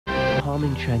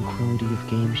calming tranquility of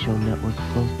Game Show Network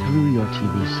flow through your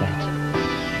TV set.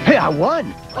 Hey, I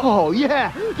won! Oh,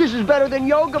 yeah! This is better than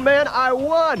yoga, man! I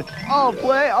won! I'll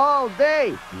play all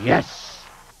day! Yes!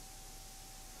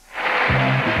 Here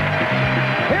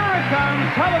it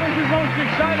comes, television's most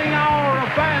exciting hour of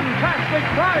fantastic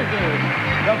prizes.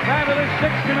 The fabulous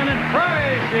 60-minute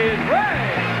Prize is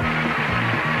Right.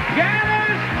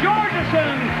 Janice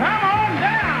Georgeson, come on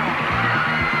down!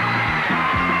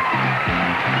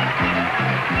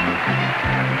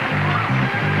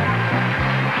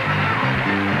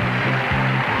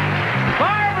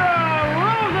 Barbara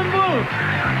Rosenbluth,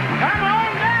 come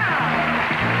on down!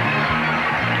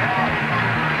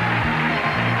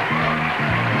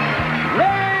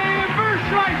 Ray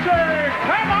Berschleiser,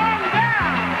 come on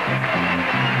down!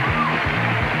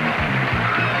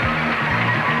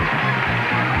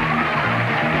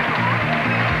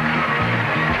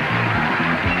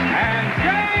 And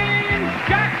James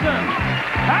Jackson,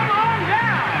 come on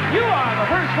down! You are the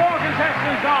first four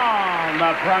contestants on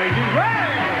The Prize is Right.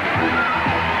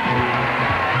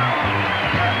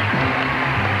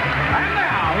 And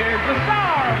now, here's the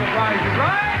star of The Prize is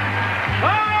Right,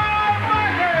 Bob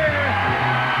Barker!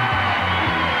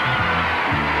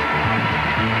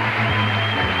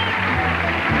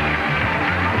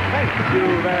 Thank you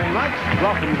very much.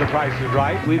 Welcome to The Price is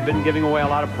Right. We've been giving away a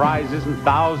lot of prizes and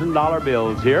 $1,000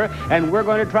 bills here, and we're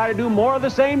going to try to do more of the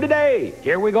same today.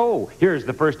 Here we go. Here's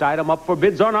the first item up for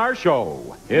bids on our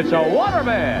show. It's a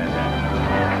waterbed.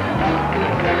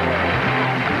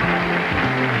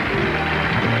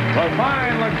 For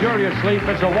fine, luxurious sleep,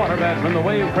 it's a waterbed from the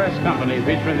Wave Press Company,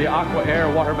 featuring the Aqua Air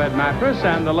waterbed mattress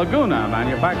and the Laguna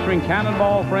manufacturing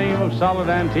cannonball frame of solid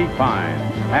antique pine.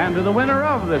 And to the winner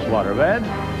of this waterbed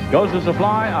goes the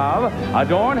supply of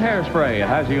Adorn Hairspray. It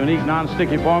has a unique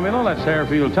non-sticky formula, lets hair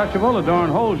feel touchable. Adorn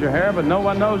holds your hair, but no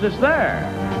one knows it's there.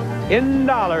 In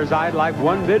dollars, I'd like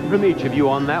one bid from each of you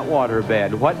on that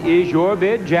waterbed. What is your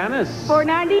bid, Janice?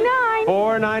 $4.99.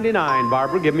 $4.99.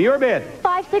 Barbara, give me your bid.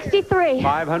 $5.63.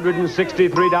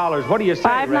 $563. What do you say,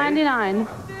 $5.99.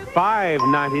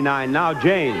 $5.99. Now,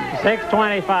 James.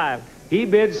 $6.25. He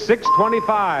bids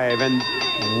 $6.25, and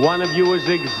one of you is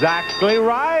exactly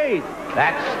right.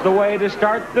 That's the way to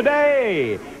start the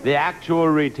day. The actual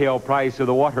retail price of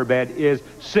the waterbed is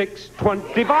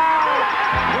 $6.25. Come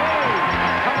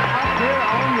up here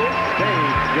on this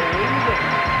stage, James.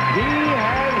 He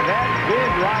has that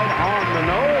bid right on the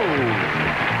nose.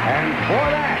 And for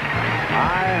that,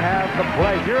 I have the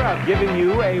pleasure of giving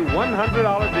you a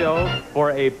 $100 bill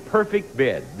for a perfect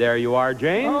bid. There you are,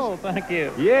 James. Oh, thank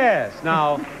you. Yes.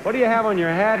 Now, what do you have on your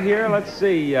hat here? Let's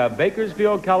see.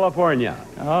 Bakersfield, California.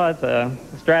 Oh, it's a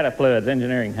Strata Fluids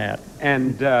engineering hat.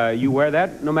 And you wear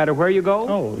that no matter where you go?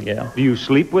 Oh, yeah. Do you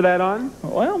sleep with that on?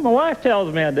 Well, my wife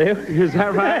tells me I do. Is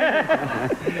that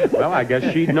right? Well, I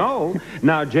guess she'd know.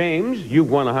 Now, James,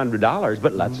 you've won $100,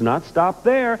 but let's not stop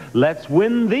there. Let's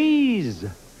win these.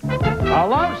 A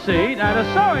love seat and a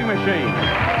sewing machine.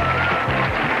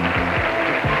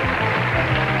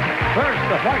 First,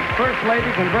 the White First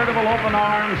Lady convertible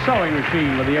open-arm sewing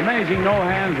machine with the amazing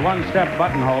no-hands one-step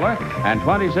button holder and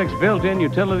 26 built-in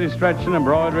utility stretch and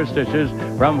embroidery stitches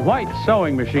from White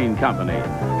Sewing Machine Company.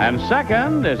 And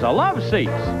second is a love seat.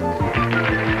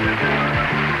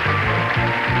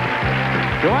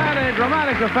 To add a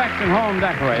dramatic effect in home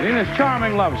decorating, this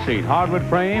charming love seat, hardwood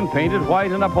frame, painted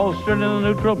white and upholstered in a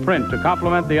neutral print to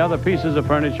complement the other pieces of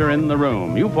furniture in the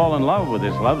room. You fall in love with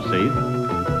this love seat.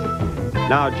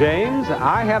 Now, James,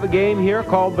 I have a game here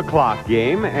called the clock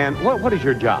game, and what is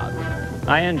your job?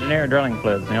 I engineer drilling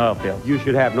fluids in the oil field. You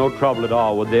should have no trouble at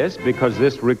all with this because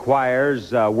this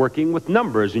requires working with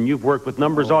numbers, and you've worked with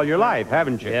numbers all your life,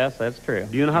 haven't you? Yes, that's true.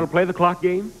 Do you know how to play the clock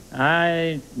game?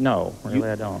 No, really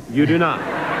I don't. You do not?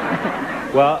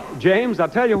 Well, James, I'll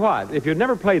tell you what. If you've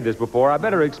never played this before, I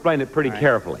better explain it pretty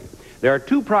carefully. There are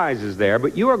two prizes there,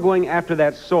 but you are going after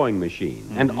that sewing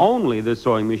machine, and only the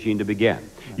sewing machine to begin.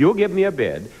 You'll give me a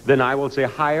bid, then I will say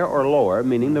higher or lower,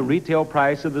 meaning the retail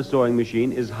price of the sewing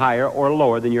machine is higher or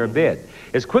lower than your bid.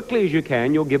 As quickly as you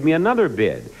can, you'll give me another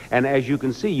bid, and as you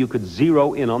can see, you could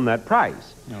zero in on that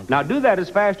price. Okay. Now, do that as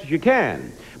fast as you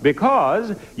can,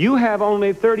 because you have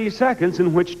only 30 seconds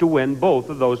in which to win both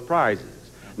of those prizes.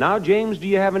 Now, James, do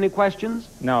you have any questions?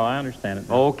 No, I understand it.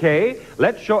 Okay,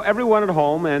 let's show everyone at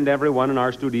home and everyone in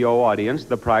our studio audience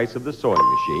the price of the sewing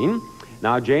machine.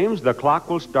 Now, James, the clock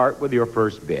will start with your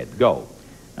first bid. Go.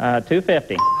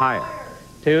 $250. Higher.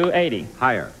 $280.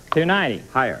 Higher. $290.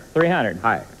 Higher. $300.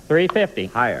 Higher.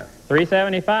 $350. Higher.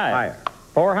 $375. Higher.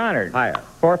 $400. Higher.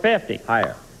 $450.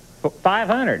 Higher.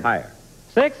 $500. Higher.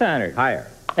 $600. Higher.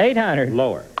 $800.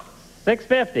 Lower.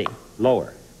 $650.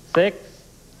 Lower.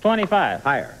 625.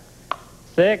 Higher.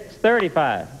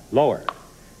 635. Lower.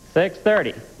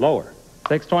 630. Lower.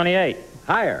 628.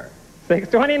 Higher.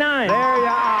 629. There you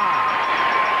are.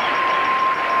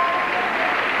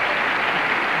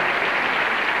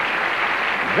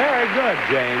 Very good,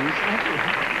 James.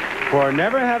 For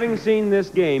never having seen this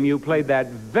game, you played that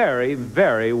very,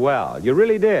 very well. You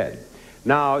really did.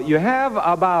 Now, you have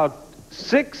about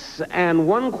 6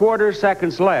 1/4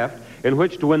 seconds left in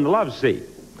which to win the love seat.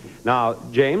 Now,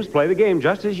 James, play the game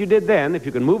just as you did then. If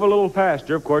you can move a little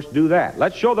faster, of course, do that.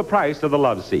 Let's show the price of the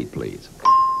love seat, please.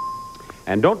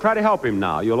 And don't try to help him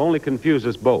now. You'll only confuse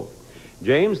us both.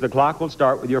 James, the clock will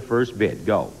start with your first bid.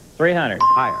 Go. 300.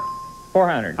 Higher.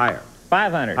 400. Higher.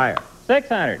 500. Higher.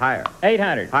 600. Higher.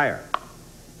 800. Higher.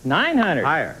 900.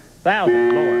 Higher.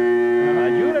 1,000. Lower.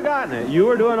 You would have gotten it. You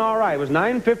were doing all right. It was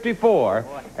 954,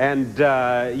 and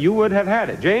you would have had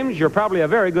it. James, you're probably a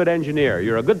very good engineer.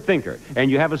 You're a good thinker, and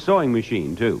you have a sewing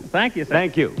machine, too. Thank you, sir.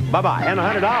 Thank you. Bye-bye. And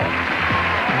 $100.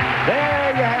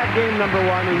 There you have game number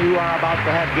 1, and you are about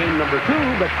to have game number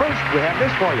 2, but first we have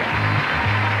this for you.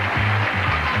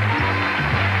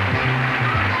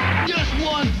 Just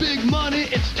won big money,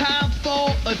 it's time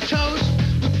for a toast.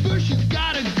 But first you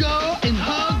gotta go and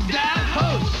hug that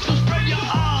host. So spread your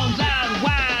arms out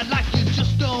wide like you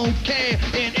just don't care.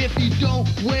 And if you don't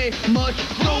weigh much,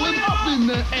 throw him up in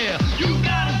the air. You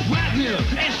gotta grab him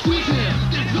and squeeze him.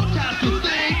 There's no time to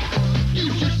think.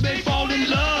 You just may fall in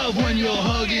love when you're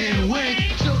hugging Wink.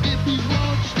 So if he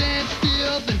won't stand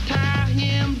still, then tie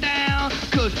him down.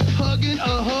 'Cause hugging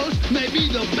a host may be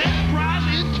the best prize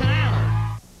in town.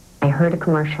 I heard a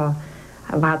commercial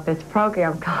about this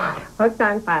program called Hooked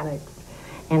on Phonics.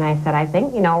 And I said, I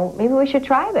think, maybe we should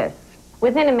try this.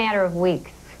 Within a matter of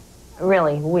weeks,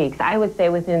 really weeks, I would say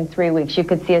within 3 weeks, you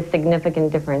could see a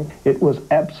significant difference. It was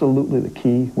absolutely the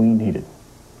key we needed,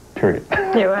 period.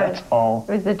 It was. That's all.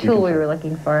 It was the tool we were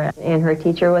looking for. And her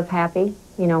teacher was happy.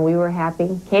 We were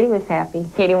happy. Katie was happy.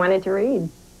 Katie wanted to read.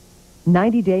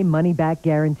 90-day money-back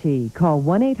guarantee. Call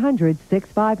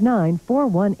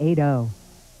 1-800-659-4180.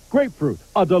 Grapefruit,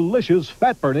 a delicious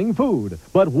fat-burning food.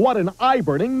 But what an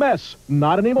eye-burning mess.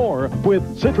 Not anymore.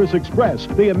 With Citrus Express,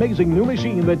 the amazing new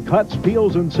machine that cuts,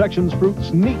 peels, and sections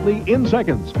fruits neatly in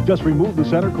seconds. Just remove the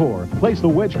center core, place the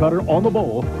wedge cutter on the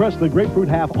bowl, press the grapefruit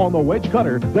half on the wedge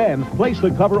cutter, then place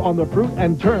the cover on the fruit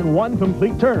and turn one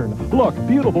complete turn. Look,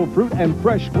 beautiful fruit and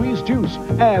fresh squeezed juice.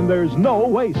 And there's no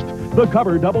waste. The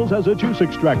cover doubles as a juice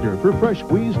extractor for fresh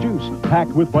squeezed juice,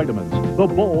 packed with vitamins. The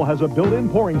bowl has a built-in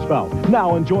pouring spout.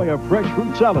 Now enjoy a fresh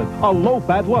fruit salad, a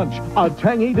low-fat lunch, a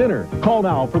tangy dinner. Call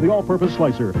now for the all-purpose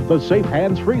slicer, the safe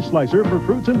hands-free slicer for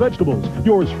fruits and vegetables.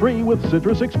 Yours free with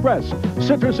Citrus Express.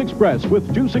 Citrus Express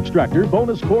with juice extractor,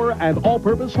 bonus core, and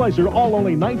all-purpose slicer, all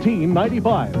only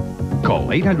 $19.95. Call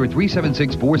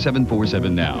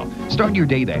 800-376-4747 now. Start your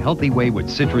day the healthy way with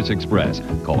Citrus Express.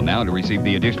 Call now to receive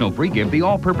the additional free gift, the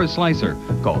all-purpose slicer.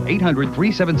 Call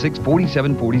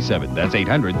 800-376-4747. That's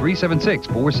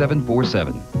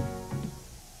 800-376-4747.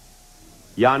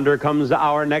 Yonder comes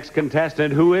our next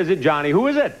contestant. Who is it, Johnny? Who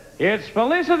is it? It's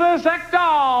Felicitas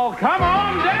Ekdahl. Come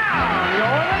on down. You're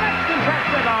the next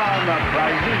contestant on The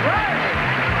Price is Right.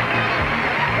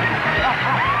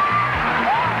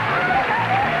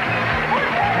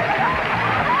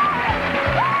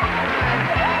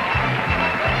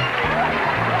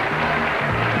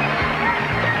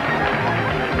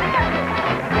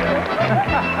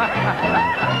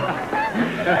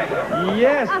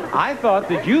 Yes, I thought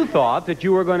that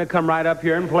you were going to come right up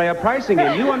here and play a pricing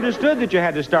game. You understood that you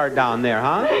had to start down there,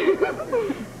 huh?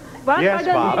 Yes,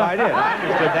 Bob, I did. I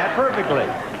understood that perfectly.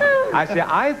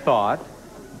 I thought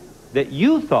that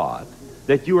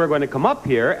you were going to come up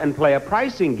here and play a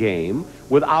pricing game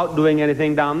without doing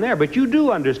anything down there. But you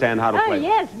do understand how to play.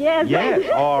 Yes.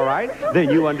 Yes, all right. Then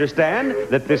you understand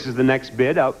that this is the next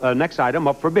next item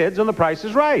up for bids on The Price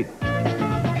is Right.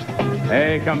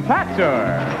 A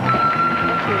compactor.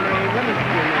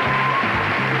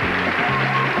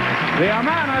 The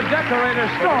Amana Decorator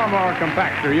Stormore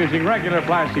Compactor. Using regular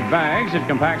plastic bags, it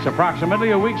compacts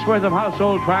approximately a week's worth of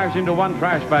household trash into one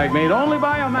trash bag made only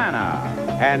by Amana.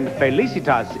 And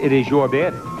Felicitas, it is your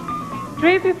bid.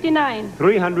 $359.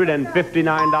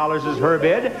 $359 is her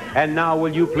bid. And now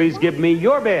will you please give me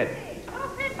your bid?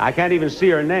 I can't even see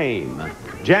her name.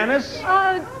 Janice?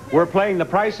 We're playing The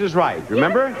Price is Right.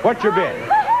 Remember? What's your bid?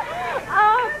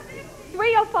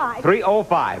 305.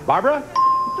 305. Barbara?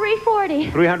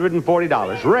 340.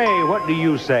 $340. Ray, what do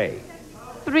you say?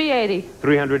 380.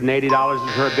 $380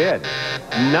 is her bid.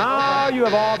 Now you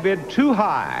have all bid too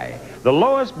high. The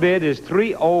lowest bid is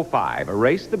 $305.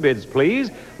 Erase the bids, please.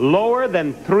 Lower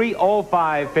than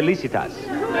 $305, Felicitas.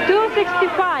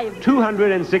 $265.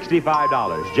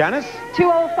 $265. Janice?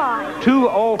 $205.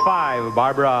 $205,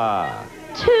 Barbara.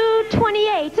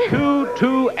 $228.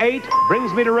 $228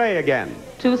 brings me to Ray again.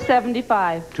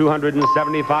 $275.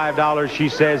 $275, she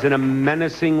says in a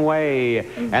menacing way.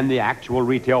 And the actual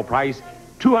retail price,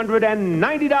 $290. Ray,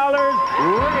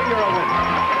 you're a winner.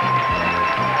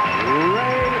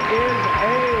 Ray is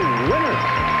a winner.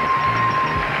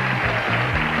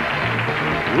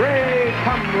 Ray,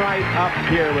 come right up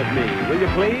here with me, will you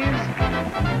please?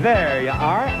 There you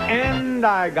are. And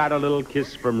I got a little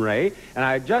kiss from Ray. And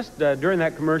I just, during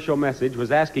that commercial message,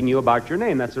 was asking you about your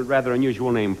name. That's a rather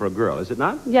unusual name for a girl, is it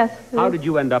not? Yes. How did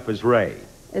you end up as Ray?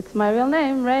 It's my real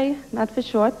name, Ray, not for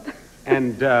short.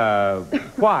 And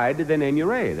why did they name you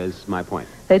Ray? That's my point.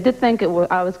 They did think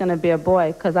I was going to be a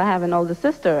boy because I have an older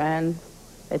sister, and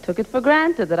they took it for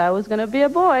granted that I was going to be a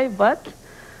boy, but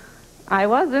I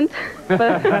wasn't.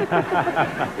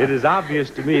 It is obvious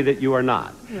to me that you are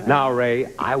not. Right. Now, Ray,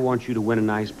 I want you to win a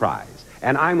nice prize.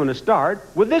 And I'm going to start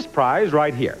with this prize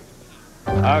right here.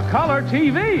 A color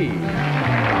TV.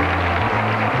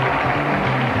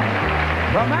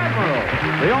 From Admiral,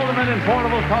 the ultimate in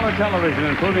portable color television,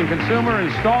 including consumer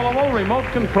installable, remote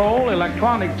control,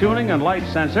 electronic tuning, and light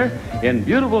sensor in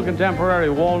beautiful contemporary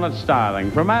walnut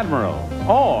styling from Admiral.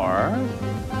 Or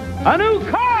a new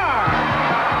car!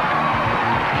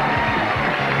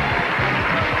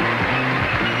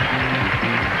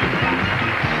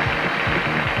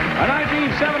 A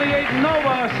 1978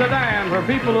 Nova sedan for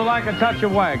people who like a touch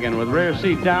of wagon. With rear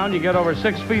seat down, you get over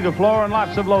 6 feet of floor and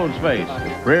lots of load space.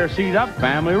 Rear seat up,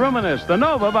 family roominess. The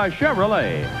Nova by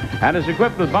Chevrolet. And is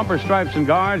equipped with bumper stripes and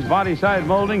guards, body side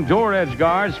molding, door edge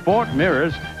guards, sport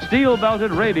mirrors, steel-belted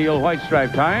radial white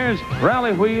stripe tires,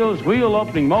 rally wheels, wheel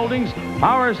opening moldings,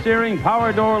 power steering,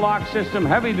 power door lock system,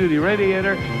 heavy-duty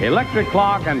radiator, electric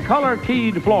clock, and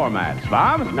color-keyed floor mats.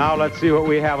 Bob? Now let's see what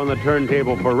we have on the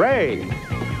turntable for Ray.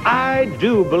 I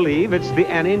do believe it's the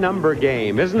any number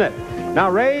game, isn't it? Now,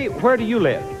 Ray, where do you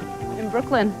live? In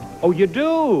Brooklyn. Oh, you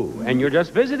do? And you're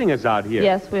just visiting us out here?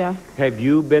 Yes, we are. Have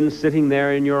you been sitting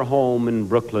there in your home in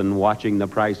Brooklyn watching The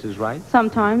Price is Right?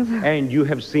 Sometimes. And you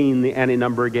have seen the any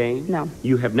number game? No.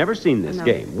 You have never seen this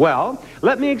game? Well,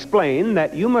 let me explain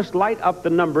that you must light up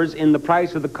the numbers in the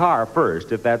price of the car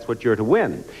first, if that's what you're to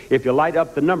win. If you light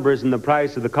up the numbers in the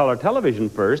price of the color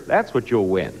television first, that's what you'll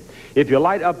win. If you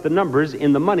light up the numbers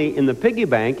in the money in the piggy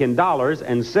bank in dollars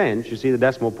and cents, you see the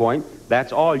decimal point,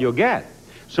 that's all you'll get.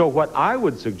 So what I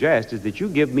would suggest is that you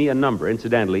give me a number.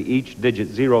 Incidentally, each digit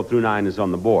 0 through 9 is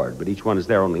on the board, but each one is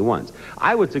there only once.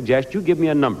 I would suggest you give me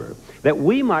a number that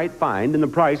we might find in the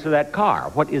price of that car.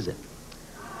 What is it?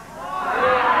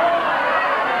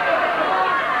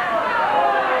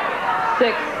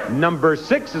 6. Number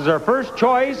 6 is our first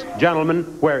choice. Gentlemen,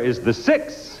 where is the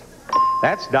 6?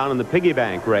 That's down in the piggy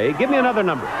bank, Ray. Give me another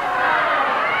number.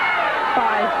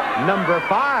 5. Number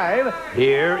 5.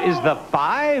 Here is the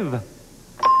 5.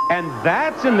 And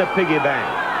that's in the piggy bank.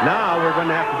 Now we're going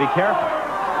to have to be careful.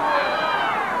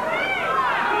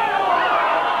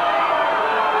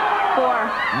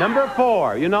 4. Number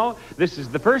 4. You know, this is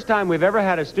the first time we've ever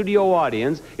had a studio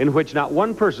audience in which not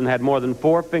one person had more than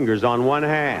 4 fingers on one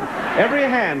hand. Every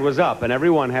hand was up and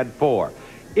everyone had 4.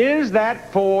 Is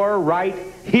that 4 right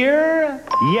here?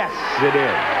 Yes, it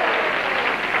is.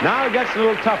 Now it gets a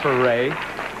little tougher, Ray.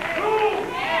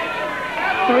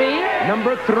 3.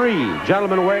 Number 3.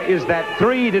 Gentlemen, where is that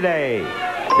 3 today?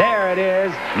 There it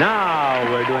is. Now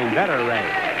we're doing better, Ray.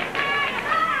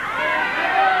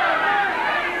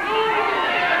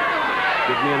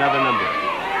 Give me another number.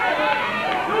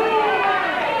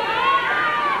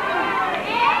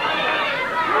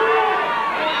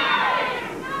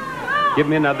 Give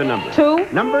me another number. 2.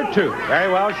 Number 2. Very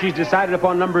well, she's decided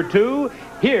upon number 2.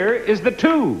 Here is the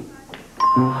 2.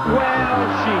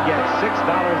 Well, she gets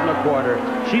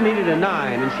 $6.25. She needed a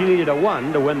 9, and she needed a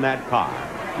 1 to win that car.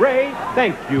 Ray,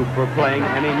 thank you for playing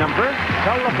any number.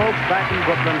 Tell the folks back in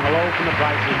Brooklyn hello from The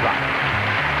Price is Right.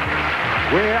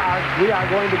 We are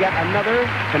going to get another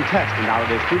contestant out of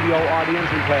the studio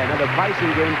audience and play another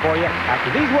pricing game for you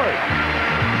after these words.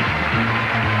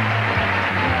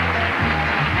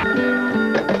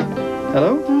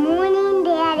 Hello? Morning,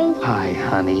 Daddy. Hi,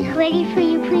 honey. Ready for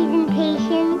your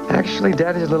presentation? Actually,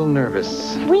 Daddy's a little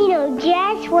nervous. We know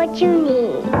just what you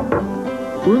need.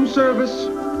 Room service?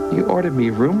 You ordered me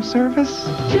room service?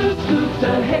 2 scoops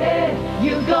ahead.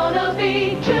 You're gonna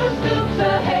be 2 scoops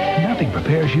ahead. Nothing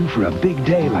prepares you for a big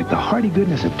day like the hearty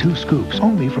goodness of 2 scoops,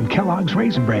 only from Kellogg's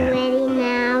Raisin Bran. Ready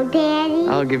now, Daddy?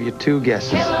 I'll give you 2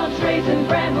 guesses. Kellogg's Raisin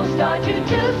Bran will start you 2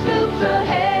 scoops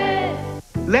ahead.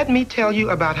 Let me tell you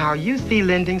about how UC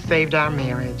Lending saved our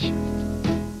marriage.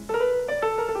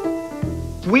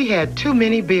 We had too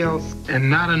many bills. And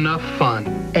not enough fun.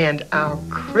 And our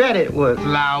credit was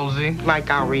lousy. Like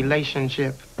our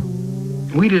relationship.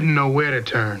 We didn't know where to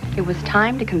turn. It was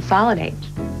time to consolidate.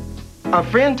 A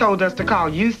friend told us to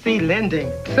call UC Lending.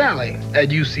 Sally at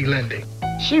UC Lending.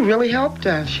 She really helped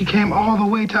us. She came all the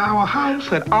way to our house.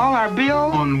 Put all our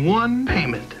bills on one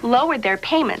payment. Lowered their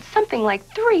payments something like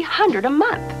 $300 a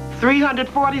month.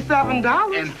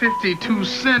 $347. And 52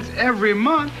 cents every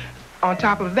month. On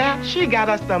top of that, she got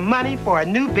us the money for a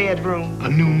new bedroom. A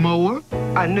new mower.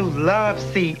 A new love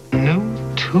seat. New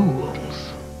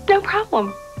tools. No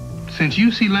problem. Since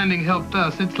UC Lending helped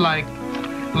us, it's like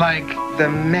the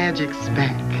magic's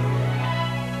back.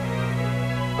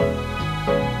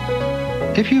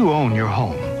 If you own your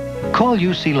home, call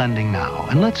UC Lending now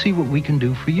and let's see what we can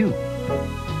do for you.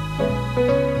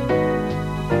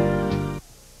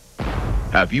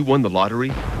 Have you won the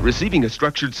lottery? Receiving a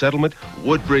structured settlement,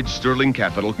 Woodbridge Sterling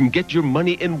Capital can get your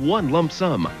money in one lump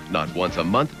sum. Not once a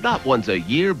month, not once a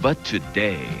year, but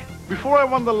today. Before I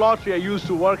won the lottery, I used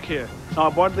to work here. Now I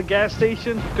bought the gas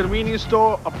station, convenience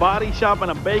store, a body shop,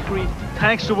 and a bakery,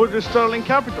 thanks to Woodbridge Sterling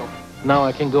Capital. Now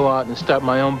I can go out and start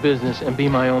my own business and be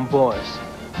my own boss.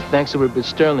 Thanks to Woodbridge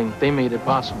Sterling, they made it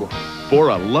possible. For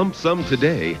a lump sum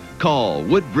today, call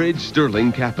Woodbridge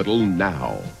Sterling Capital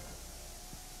now.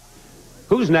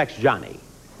 Who's next, Johnny?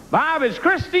 Bob, it's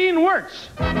Christine Wirtz.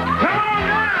 Come on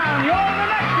down. You're the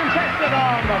next contestant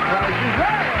on The Price is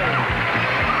Right.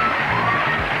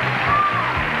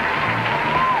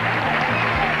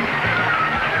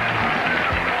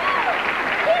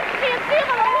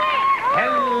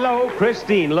 Hello,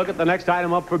 Christine. Look at the next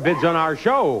item up for bids on our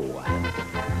show.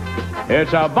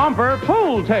 It's a bumper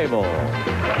pool table.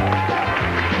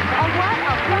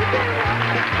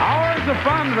 Hours of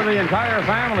fun for the entire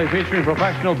family, featuring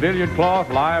professional billiard cloth,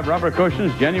 live rubber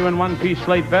cushions, genuine one-piece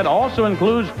slate bed. Also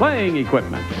includes playing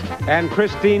equipment. And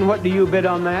Christine, what do you bid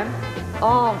on that?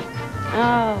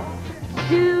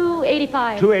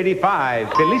 $285.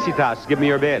 $285. Felicitas, give me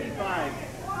your bid.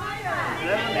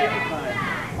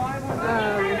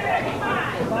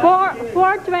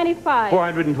 $425.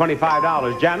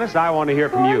 $425. Janice, I want to hear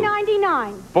from you.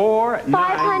 $499.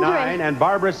 $499. And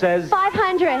Barbara says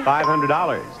 $500.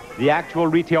 $500. The actual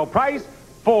retail price,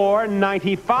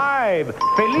 $495.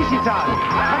 Felicitas, come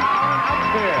on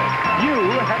up here. You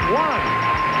have won.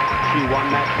 She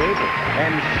won that table,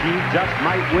 and she just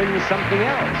might win something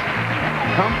else.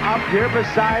 Come up here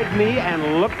beside me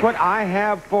and look what I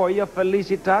have for you,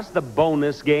 Felicitas, the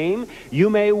bonus game. You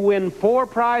may win 4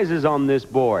 prizes on this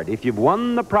board. If you've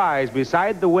won the prize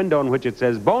beside the window in which it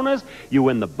says bonus, you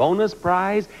win the bonus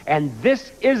prize, and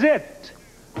this is it.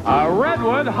 A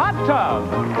Redwood hot tub.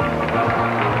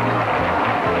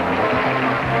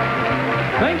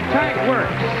 Think Tank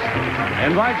Works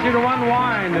invites you to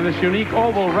unwind in this unique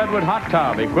oval Redwood hot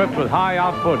tub equipped with high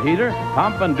output heater,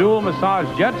 pump, and dual massage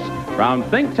jets from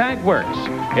Think Tank Works.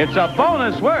 It's a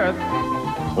bonus worth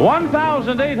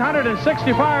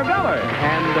 $1,865.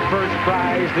 And the first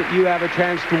prize that you have a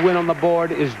chance to win on the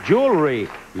board is jewelry.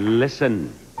 Listen.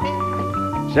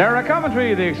 Sarah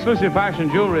Coventry, the exclusive fashion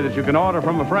jewelry that you can order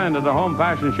from a friend at the home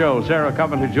fashion show. Sarah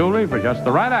Coventry jewelry for just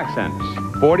the right accents.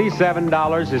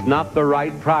 $47 is not the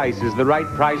right price. Is the right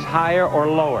price higher or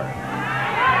lower?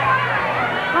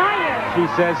 Higher. She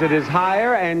says it is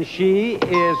higher, and she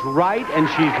is right, and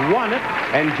she's won it.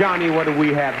 And Johnny, what do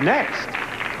we have next?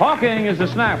 Hawking is the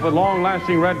snap with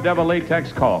long-lasting Red Devil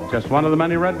latex caulk. Just one of the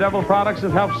many Red Devil products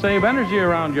that helps save energy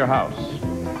around your house.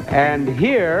 And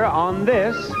here on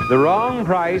this, the wrong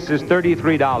price is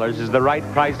 $33. Is the right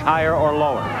price higher or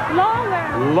lower?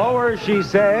 Lower. Lower, she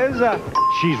says.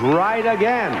 She's right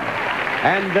again.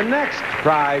 And the next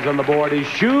prize on the board is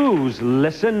shoes.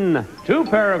 Listen. 2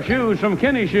 pair of shoes from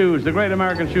Kinney Shoes, the great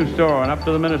American shoe store. And up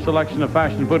to the minute selection of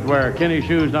fashion footwear. Kinney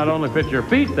Shoes not only fit your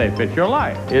feet, they fit your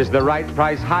life. Is the right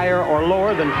price higher or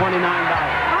lower than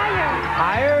 $29?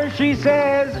 Higher, she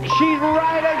says. She's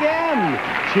right again.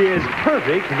 She is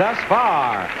perfect thus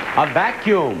far. A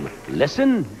vacuum.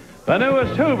 Listen. The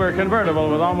newest Hoover convertible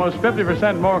with almost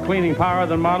 50% more cleaning power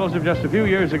than models of just a few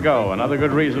years ago. Another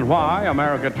good reason why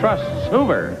America trusts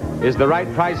Hoover. Is the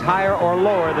right price higher or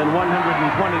lower than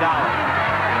 $120?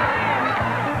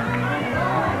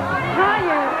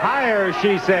 Higher. Higher,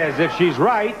 she says. If she's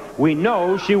right, we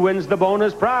know she wins the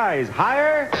bonus prize.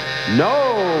 Higher?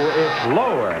 No, it's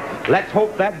lower. Let's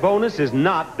hope that bonus is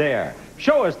not there.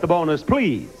 Show us the bonus,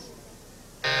 please.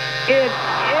 It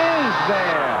is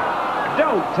there.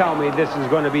 Don't tell me this is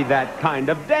going to be that kind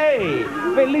of day.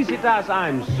 Felicitas,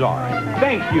 I'm sorry.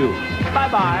 Thank you.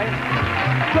 Bye-bye.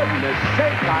 Goodness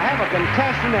sake, I have a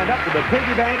contestant and up to the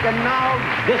piggy bank, and now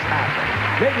this happened.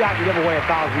 Maybe I can give away $1,000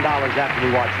 after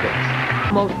we watch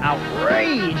this. Most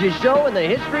outrageous show in the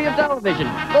history of television,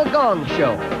 The Gong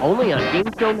Show, only on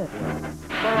Game Show Network.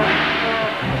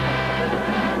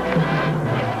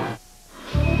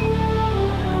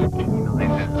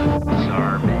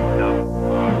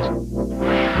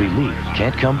 Relief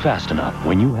can't come fast enough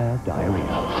when you have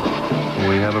diarrhea.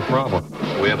 We have a problem.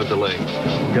 We have a delay.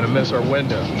 We're gonna miss our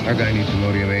window. Our guy needs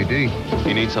Imodium AD.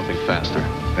 He needs something faster.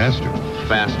 Faster?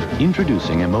 Faster.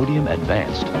 Introducing Imodium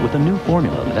Advanced with a new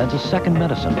formula that adds a second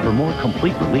medicine for more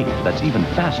complete relief that's even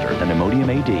faster than Imodium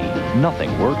AD.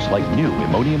 Nothing works like new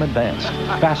Imodium Advanced.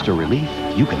 Faster relief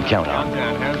you can count on.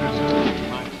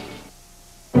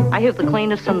 I have the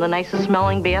cleanest and the nicest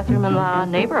smelling bathroom in the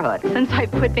neighborhood. Since I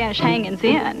put Vanish Hang-Ins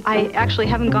in, I actually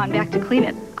haven't gone back to clean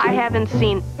it. I haven't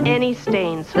seen any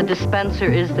stains. The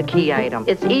dispenser is the key item.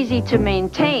 It's easy to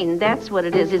maintain. That's what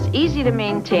it is. It's easy to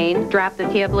maintain. Drop the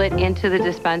tablet into the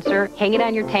dispenser, hang it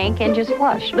on your tank, and just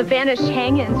flush. The Vanish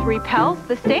Hang-Ins repels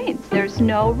the stains. There's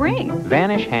no ring.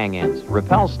 Vanish Hang-Ins.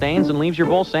 Repels stains and leaves your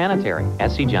bowl sanitary.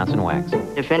 S.C. Johnson Wax.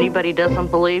 If anybody doesn't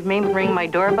believe me, ring my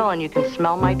doorbell and you can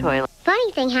smell my toilet.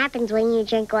 Funny thing happens when you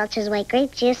drink Welch's white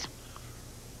grape juice.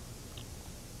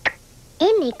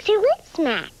 It makes your lips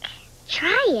smack.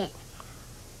 Try it.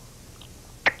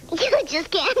 You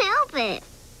just can't help it.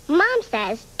 Mom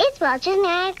says it's Welch's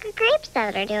Niagara grapes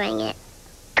that are doing it.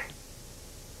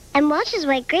 And Welch's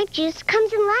white grape juice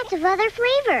comes in lots of other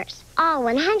flavors. All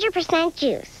 100%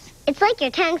 juice. It's like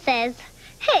your tongue says,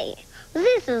 hey,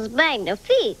 this is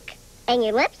magnifique. And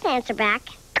your lips answer back,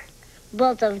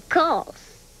 but of course.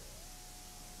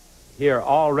 Here,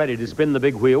 all ready to spin the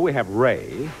big wheel, we have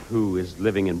Ray, who is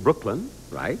living in Brooklyn,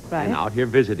 right? Right. And out here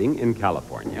visiting in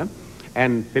California.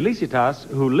 And Felicitas,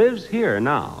 who lives here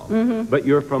now. Mm-hmm. But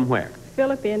you're from where?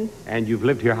 Philippines, And you've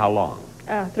lived here how long?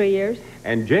 3 years.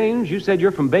 And James, you said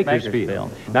you're from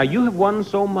Bakersfield. Now, you have won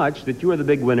so much that you are the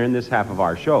big winner in this half of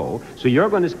our show, so you're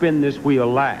going to spin this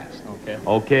wheel last. Okay.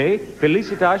 Okay?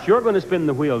 Felicitas, you're going to spin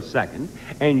the wheel second,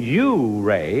 and you,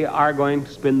 Ray, are going to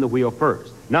spin the wheel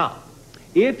first. Now,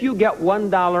 if you get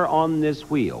 $1 on this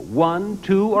wheel, 1,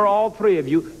 2, or all three of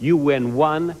you, you win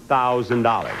 $1,000.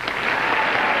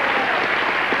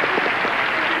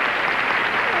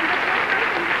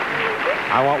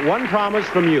 I want one promise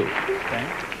from you. Okay.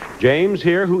 James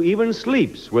here, who even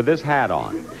sleeps with this hat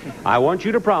on. I want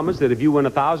you to promise that if you win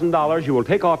 $1,000, you will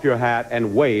take off your hat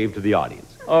and wave to the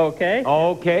audience. Okay.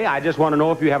 Okay, I just want to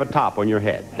know if you have a top on your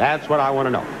head. That's what I want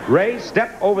to know. Ray,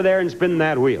 step over there and spin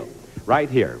that wheel. Right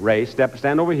here. Ray,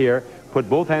 stand over here. Put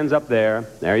both hands up there.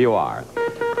 There you are.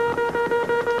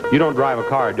 You don't drive a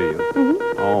car, do you?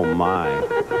 Mm-hmm. Oh, my.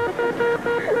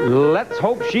 Let's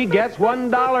hope she gets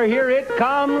 $1. Here it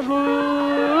comes.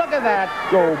 Look at that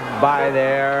go by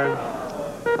there.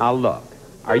 Now, look.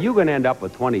 Are you going to end up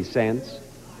with 20 cents?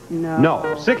 No.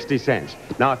 No, 60 cents.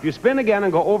 Now, if you spin again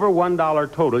and go over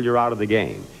 $1 total, you're out of the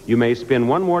game. You may spin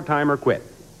one more time or quit.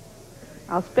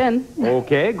 I'll spin.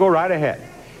 Okay, go right ahead.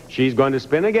 She's going to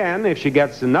spin again. If she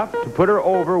gets enough to put her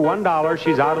over $1,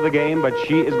 she's out of the game, but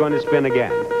she is going to spin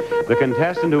again. The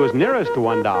contestant who is nearest to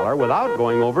 $1 without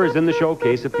going over is in the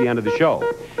showcase at the end of the show.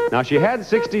 Now, she had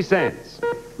 60 cents.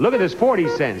 Look at this, 40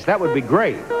 cents. That would be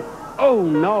great. Oh,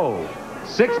 no.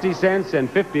 60 cents and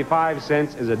 55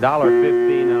 cents is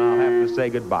 $1.15, and I'll have to say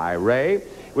goodbye. Ray,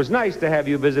 it was nice to have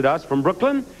you visit us from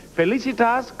Brooklyn.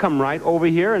 Felicitas, come right over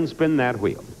here and spin that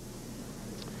wheel.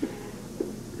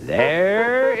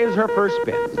 There is her first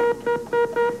spin.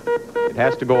 It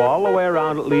has to go all the way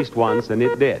around at least once, and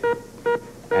it did.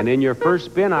 And in your first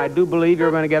spin, I do believe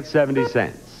you're going to get 70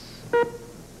 cents.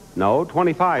 No,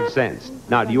 25 cents.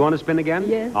 Now, do you want to spin again?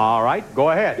 Yes. All right,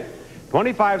 go ahead.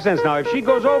 25 cents. Now, if she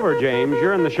goes over, James,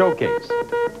 you're in the showcase.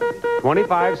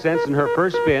 25 cents in her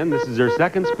first spin. This is her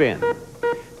second spin.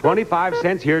 25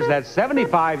 cents. Here's that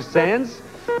 75 cents.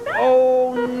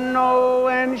 Oh, no,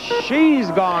 and she's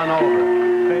gone over.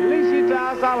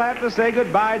 Felicitas, I'll have to say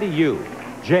goodbye to you.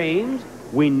 James,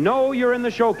 we know you're in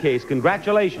the showcase.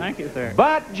 Congratulations. Thank you, sir.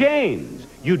 But, James,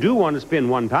 you do want to spin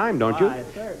one time, don't you? Why,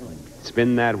 certainly.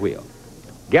 Spin that wheel.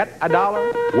 Get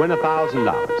 $1, win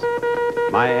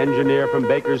 $1,000. My engineer from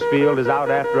Bakersfield is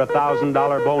out after a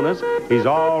 $1,000 bonus. He's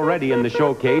already in the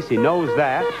showcase. He knows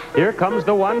that. Here comes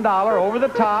the $1 over the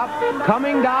top,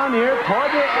 coming down here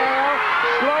toward the air,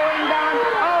 slowing down.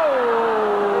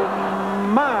 Oh,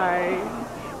 my.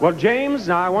 Well, James,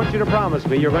 now I want you to promise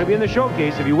me you're going to be in the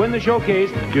showcase. If you win the showcase,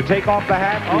 you take off the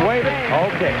hat and wave it.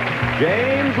 Okay.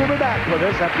 James will be back with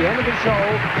us at the end of the show.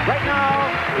 Right now,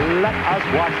 let us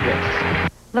watch this.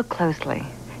 Look closely.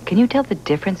 Can you tell the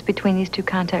difference between these two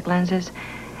contact lenses?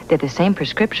 They're the same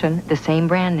prescription, the same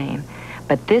brand name,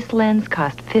 but this lens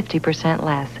cost 50%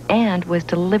 less and was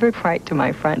delivered right to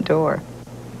my front door.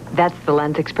 That's the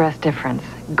Lens Express difference.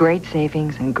 Great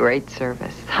savings and great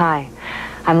service. Hi,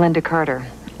 I'm Linda Carter.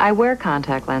 I wear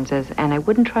contact lenses, and I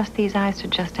wouldn't trust these eyes to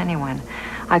just anyone.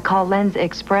 I call Lens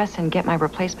Express and get my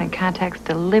replacement contacts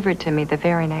delivered to me the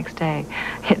very next day.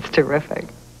 It's terrific.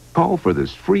 Call for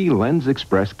this free Lens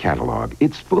Express catalog.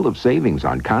 It's full of savings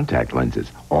on contact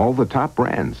lenses. All the top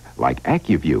brands like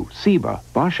AccuView, Ciba,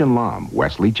 Bausch & Lomb,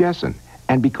 Wesley Jessen.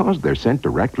 And because they're sent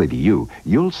directly to you,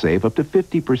 you'll save up to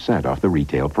 50% off the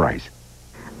retail price.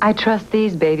 I trust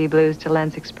these baby blues to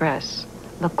Lens Express.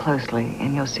 Look closely,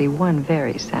 and you'll see one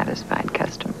very satisfied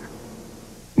customer.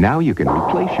 Now you can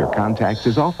replace your contacts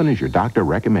as often as your doctor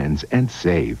recommends and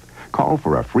save. Call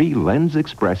for a free Lens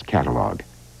Express catalog.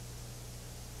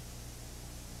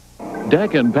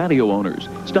 Deck and patio owners,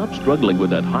 stop struggling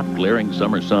with that hot, glaring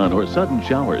summer sun or sudden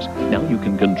showers. Now you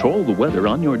can control the weather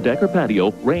on your deck or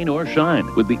patio, rain or shine,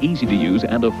 with the easy-to-use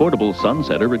and affordable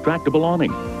Sunsetter retractable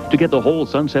awning. To get the whole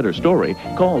Sunsetter story,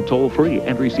 call toll-free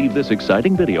and receive this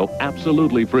exciting video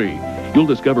absolutely free. You'll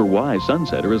discover why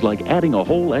Sunsetter is like adding a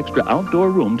whole extra outdoor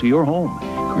room to your home,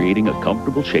 creating a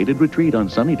comfortable shaded retreat on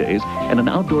sunny days and an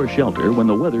outdoor shelter when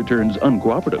the weather turns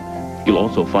uncooperative. You'll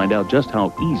also find out just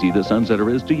how easy the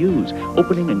Sunsetter is to use,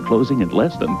 opening and closing in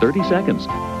less than 30 seconds,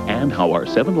 and how our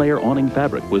 7-layer awning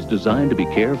fabric was designed to be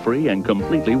carefree and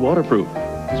completely waterproof.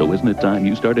 So isn't it time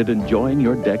you started enjoying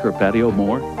your deck or patio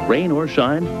more, rain or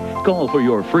shine? Call for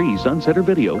your free Sunsetter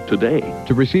video today.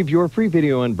 To receive your free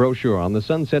video and brochure on the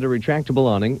Sunsetter retractable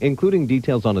awning, including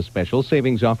details on a special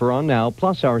savings offer on now,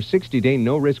 plus our 60-day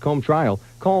no-risk home trial,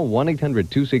 call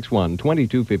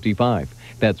 1-800-261-2255.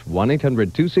 That's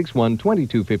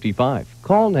 1-800-261-2255.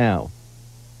 Call now.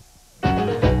 Oh,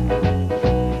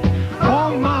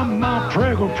 Mama,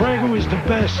 Prego is the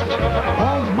best.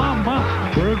 Oh, Mama,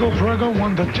 Prego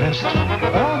won the test.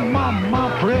 Oh,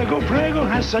 Mama, Prego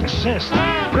has success.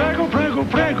 Prego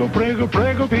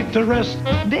beat the rest.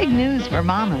 Big news for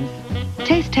mamas.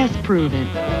 Taste tests prove it.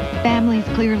 Families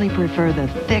clearly prefer the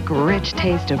thick, rich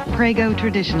taste of Prego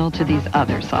Traditional to these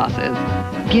other sauces.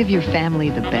 Give your family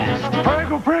the best.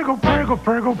 Prego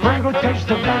tastes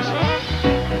the best.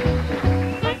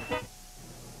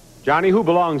 Johnny, who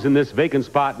belongs in this vacant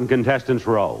spot in contestants'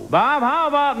 row? Bob, how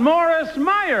about Morris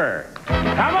Meyer?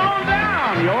 Come on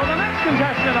down. You're the next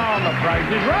contestant on The Price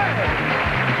is Right.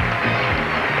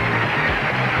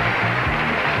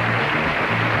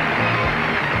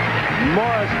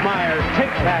 Morris Meyer,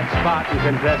 take that spot in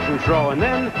contestants' row, and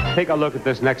then take a look at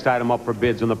this next item up for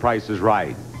bids on The Price is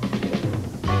Right.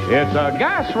 It's a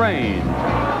gas range.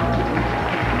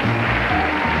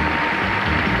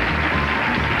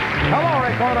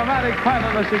 Caloric automatic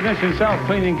pilotless ignition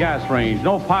self-cleaning gas range.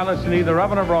 No pilots in either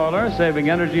oven or broiler, saving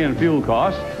energy and fuel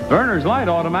costs. Burners light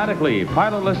automatically.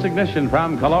 Pilotless ignition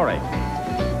from Caloric.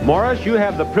 Morris, you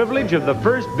have the privilege of the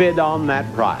first bid on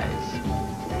that prize.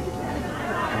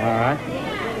 All right.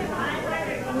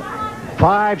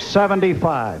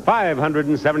 $575.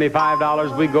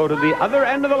 $575. We go to the other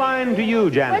end of the line to you,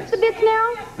 Janice. What's the bid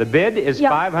now? The bid is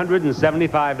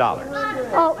 $575.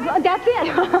 Oh, that's it.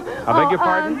 I beg your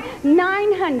pardon?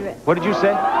 900. What did you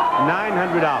say?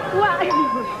 $900. Well,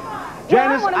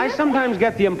 Janice, I sometimes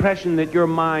get the impression that your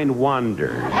mind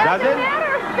wanders. Does it?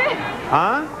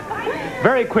 Huh?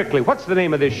 Very quickly, what's the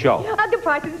name of this show? The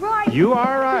Price is Right. You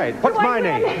are right. What's my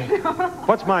name?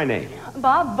 What's my name?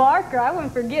 Bob Barker. I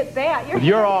wouldn't forget that.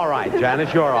 You're all right,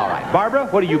 Janice. You're all right. Barbara,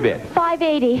 what do you bid?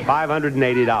 $580.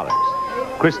 $580.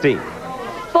 Christine.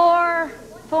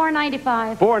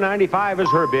 $495. $495 is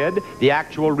her bid. The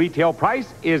actual retail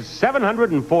price is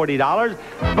 $740.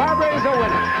 Barbara is a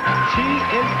winner. She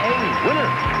is a winner.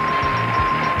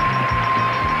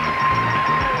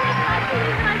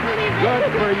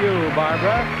 Good for you,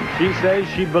 Barbara. She says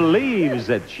she believes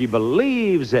it. She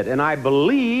believes it. And I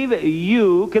believe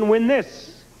you can win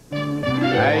this.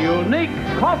 A unique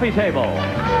coffee table.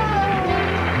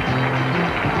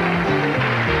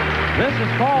 This is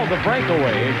called the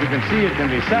Breakaway. As you can see, it can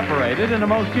be separated in a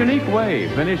most unique way.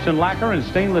 Finished in lacquer and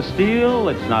stainless steel,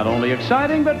 it's not only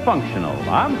exciting, but functional.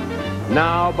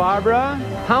 Now, Barbara,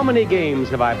 How many games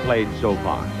have I played so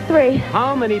far? 3.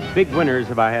 How many big winners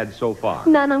have I had so far?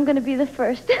 None. I'm going to be the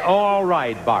first. All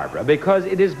right, Barbara, because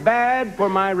it is bad for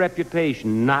my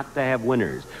reputation not to have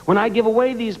winners. When I give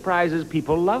away these prizes,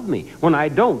 people love me. When I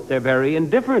don't, they're very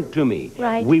indifferent to me.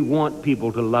 Right. We want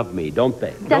people to love me, don't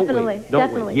they? Definitely, Don't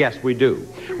definitely. we? Yes, we do.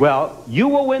 Well, you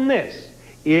will win this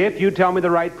if you tell me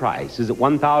the right price. Is it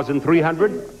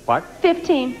 1,300? What?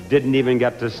 15. Didn't even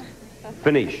get to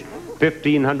finish.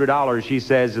 $1,500, she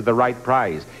says, is the right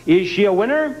prize. Is she a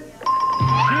winner? She is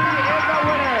a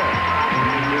winner.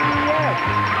 Yes,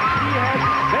 she has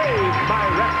saved my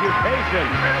reputation.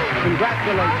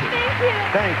 Congratulations.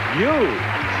 Thank you.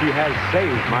 She has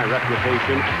saved my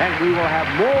reputation, and we will have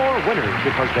more winners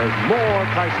because there's more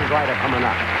Prices Right coming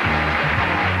up.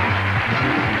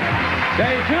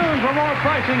 Stay tuned for more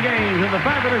pricing games and the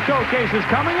fabulous showcases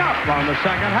coming up on the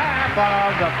second half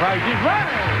of The Price is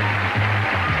Right.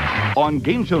 On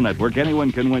Game Show Network,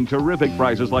 anyone can win terrific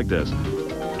prizes like this.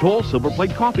 Toll Silver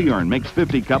Plate Coffee Urn makes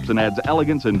 50 cups and adds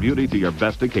elegance and beauty to your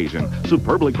best occasion.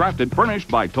 Superbly crafted, furnished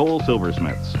by Toll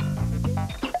Silversmiths.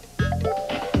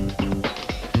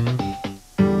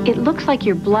 It looks like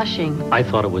you're blushing. I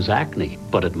thought it was acne,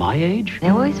 but at my age? I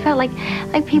always felt like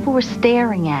people were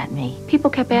staring at me. People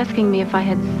kept asking me if I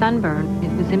had sunburn.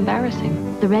 It was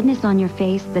embarrassing. The redness on your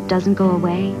face that doesn't go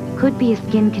away could be a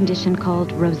skin condition called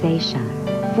rosacea.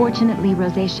 Fortunately,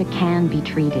 rosacea can be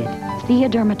treated. See a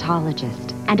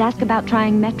dermatologist and ask about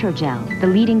trying Metrogel, the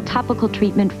leading topical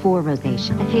treatment for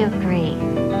rosacea. I feel great.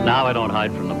 Now I don't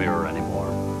hide from the mirror anymore.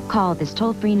 Call this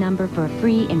toll-free number for a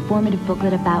free informative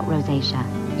booklet about rosacea.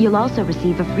 You'll also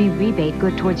receive a free rebate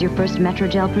good towards your first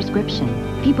Metrogel prescription.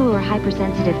 People who are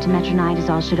hypersensitive to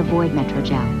metronidazole should avoid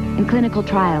Metrogel. In clinical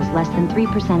trials, less than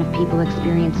 3% of people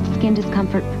experienced skin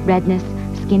discomfort, redness,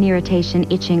 skin irritation,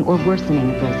 itching, or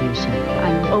worsening of rosacea.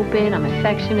 I'm open, I'm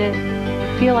affectionate.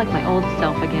 I feel like my old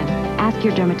self again. Ask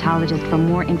your dermatologist for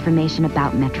more information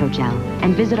about Metrogel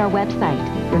and visit our website.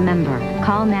 Remember,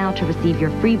 call now to receive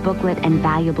your free booklet and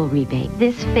valuable rebate.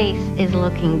 This face is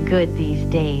looking good these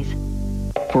days.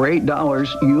 For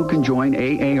 $8, you can join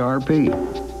AARP.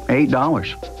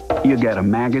 $8. You get a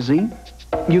magazine.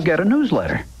 You get a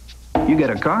newsletter. You get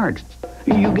a card.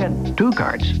 You get 2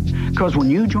 cards. Because when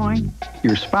you join,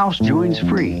 your spouse joins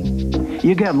free.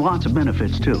 You get lots of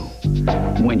benefits, too.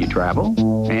 When you travel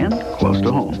and close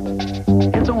to home.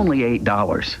 It's only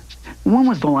 $8. When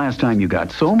was the last time you got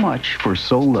so much for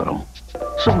so little?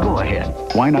 So go ahead.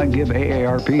 Why not give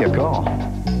AARP a call?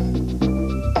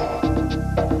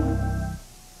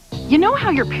 You know how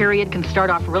your period can start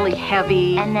off really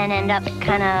heavy and then end up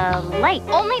kind of light?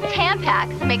 Only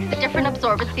Tampax makes the different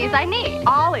absorbencies I need.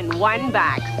 All in one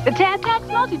box. The Tampax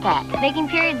multi-pack. Making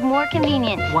periods more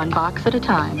convenient. one box at a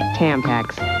time.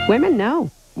 Tampax. Women know.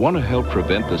 Want to help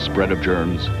prevent the spread of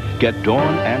germs? Get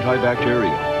Dawn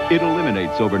Antibacterial. It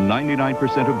eliminates over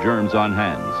 99% of germs on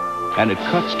hands. And it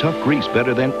cuts tough grease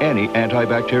better than any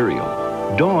antibacterial.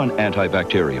 Dawn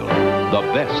Antibacterial. The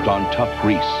best on tough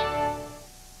grease.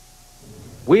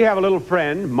 We have a little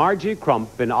friend, Margie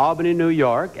Crump, in Albany, New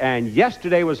York, and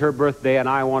yesterday was her birthday, and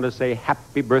I want to say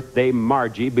happy birthday,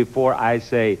 Margie, before I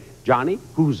say, Johnny,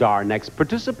 who's our next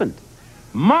participant?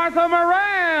 Martha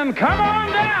Moran, come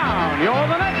on down. You're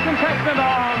the next contestant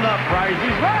on The Price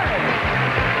is Right.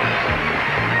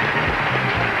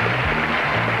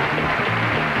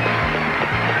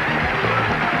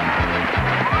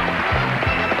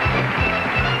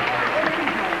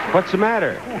 What's the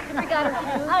matter?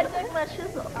 I took my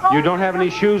shoes off. You don't have any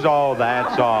shoes? Oh,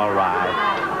 that's all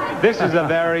right. This is a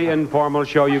very informal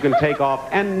show. You can take off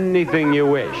anything you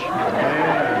wish.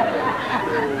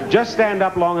 Just stand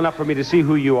up long enough for me to see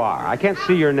who you are. I can't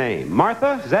see your name.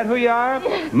 Martha, is that who you are?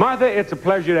 Martha, it's a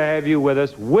pleasure to have you with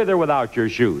us, with or without your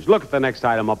shoes. Look at the next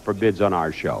item up for bids on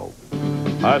our show.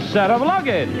 A set of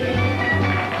luggage.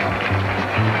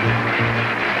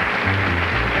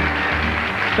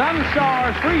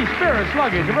 Sunstar's Free Spirits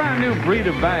Luggage, a brand new breed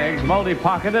of bags,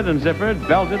 multi-pocketed and zippered,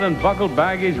 belted and buckled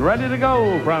baggage ready to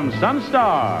go from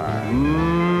Sunstar.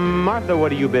 Martha, what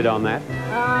do you bid on that?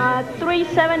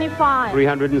 $375.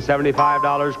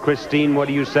 $375. Christine, what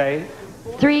do you say?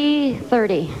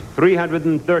 $330.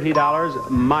 $330.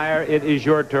 Meyer, it is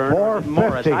your turn.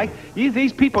 Morris,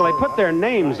 these people, they put their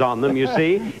names on them, you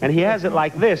see, and he has it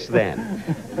like this then.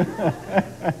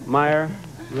 Meyer?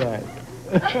 Right.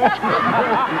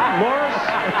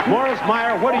 Morris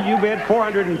Meyer, what do you bid?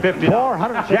 $450.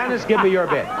 $450. Janice, give me your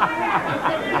bid.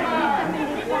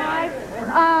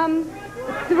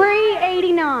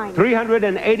 $389.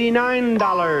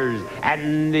 $389.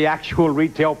 And the actual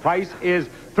retail price is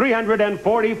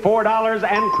 $344,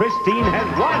 and Christine has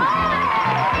won.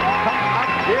 Come up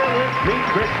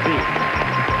Christine.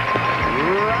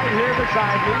 Right here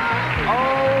beside me.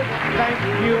 Oh, thank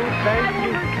you, thank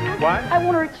you. What? I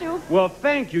won't hurt you. Well,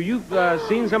 thank you. You've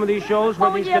seen some of these shows where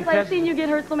Oh, these yes, contestants... I've seen you get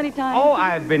hurt so many times. Oh,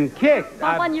 I've been kicked.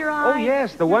 Bump on your eye. Oh,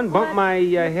 yes. The one bumped my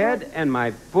head and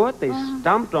my foot. They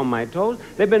stomped on my toes.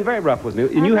 They've been very rough with me.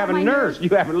 And you have a nurse. You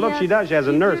haven't. Look, she does. She has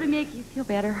a nurse. Here to make you feel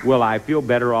better. Well, I feel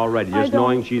better already just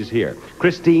knowing she's here.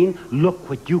 Christine, look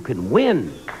what you can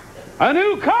win. A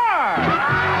new car!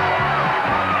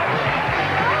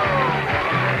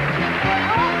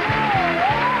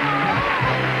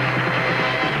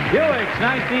 Buick's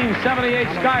 1978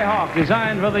 Skyhawk,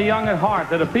 designed for the young at heart,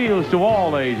 that appeals to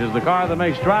all ages. The car that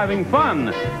makes driving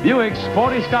fun. Buick's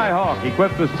sporty Skyhawk,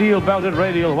 equipped with steel-belted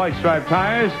radial white stripe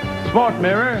tires, sport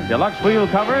mirror, deluxe wheel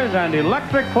covers, and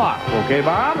electric clock. Okay,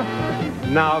 Bob?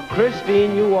 Now,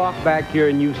 Christine, you walked back here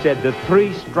and you said the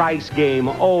 3 strikes game.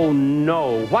 Oh,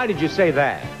 no. Why did you say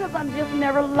that? Because I'm just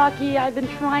never lucky. I've been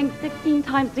trying 16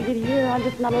 times to get here. I'm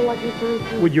just not a lucky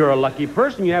person. Well, you're a lucky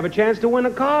person. You have a chance to win a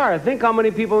car. Think how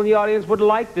many people in the audience would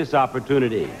like this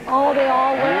opportunity. Oh, they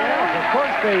all will? Yes, of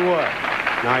course they would.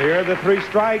 Now, here are the 3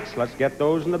 strikes. Let's get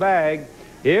those in the bag.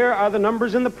 Here are the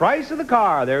numbers in the price of the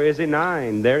car. There is a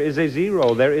 9, there is a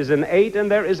 0, there is an 8, and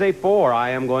there is a 4.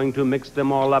 I am going to mix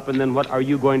them all up, and then what are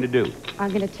you going to do? I'm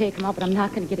going to take them out, but I'm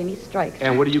not going to get any strikes.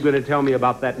 And what are you going to tell me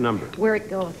about that number? Where it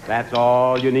goes. That's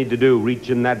all you need to do. Reach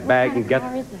in that bag and get...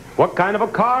 What kind of a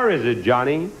car is it,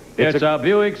 Johnny? It's a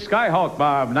Buick Skyhawk,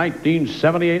 Bob,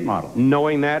 1978 model.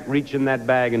 Knowing that, reach in that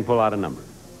bag and pull out a number.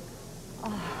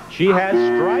 She has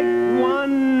strike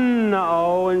 1.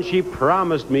 Oh, and she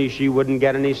promised me she wouldn't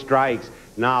get any strikes.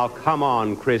 Now, come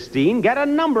on, Christine. Get a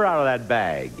number out of that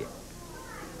bag.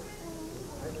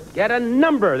 Get a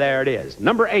number. There it is.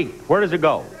 Number 8. Where does it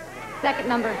go? Second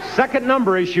number. Second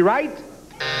number. Is she right?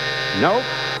 Nope.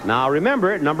 Now,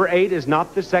 remember, number 8 is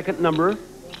not the second number.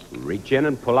 Reach in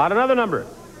and pull out another number.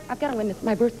 I've got to win. It's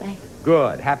my birthday.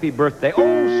 Good. Happy birthday.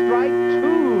 Oh, strike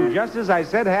 2. Just as I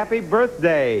said, happy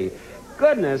birthday.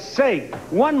 Goodness sake,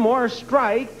 one more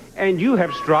strike, and you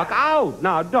have struck out.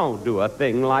 Now, don't do a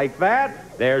thing like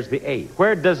that. There's the 8.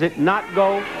 Where does it not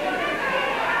go?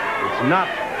 It's not.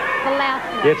 The last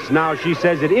number. It's now, she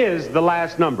says it is the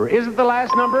last number. Is it the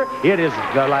last number? It is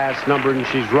the last number, and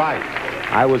she's right.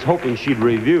 I was hoping she'd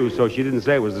review so she didn't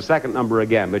say it was the second number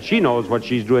again, but she knows what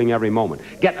she's doing every moment.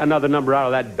 Get another number out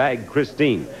of that bag,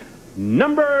 Christine.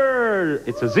 Number,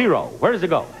 it's a 0. Where does it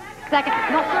go? Second,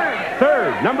 no, third.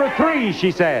 Third, number 3, she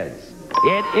says.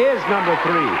 It is number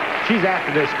 3. She's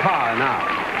after this car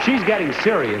now. She's getting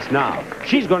serious now.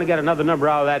 She's going to get another number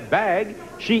out of that bag.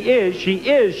 She did.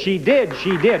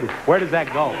 Where does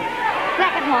that go?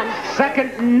 Second one.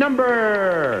 Second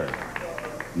number.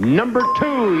 Number 2,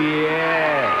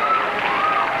 yeah.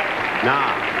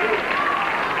 Now,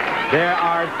 there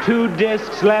are 2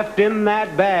 discs left in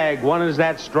that bag. One is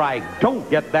that strike. Don't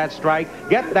get that strike.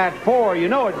 Get that 4. You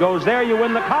know it goes there. You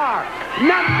win the car. Number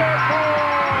 4.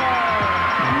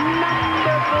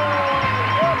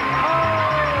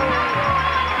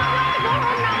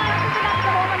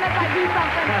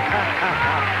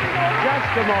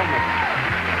 Just a moment.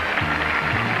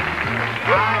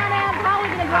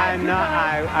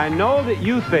 I know that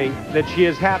you think that she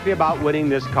is happy about winning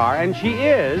this car, and she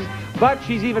is, but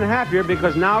she's even happier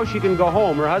because now she can go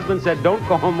home. Her husband said, don't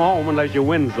go home unless you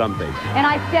win something. And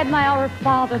I said my Our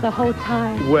Father the whole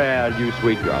time. Well, you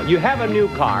sweet girl. You have a new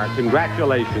car.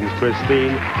 Congratulations,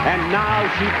 Christine. And now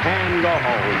she can go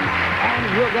home.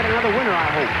 And we'll get another winner, I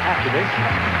hope, after this.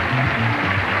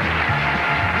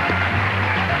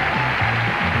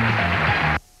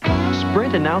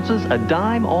 Sprint announces a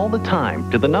dime all the time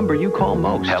to the number you call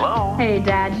most. Hello? Hey,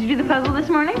 Dad, did you do the puzzle this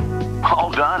morning? All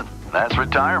done. That's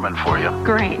retirement for you.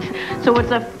 Great. So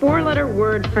what's a 4-letter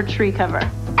word for tree cover?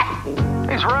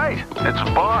 He's right. It's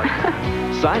bug.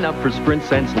 Sign up for Sprint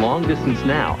Sense Long Distance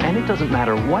now, and it doesn't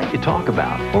matter what you talk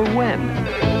about or when.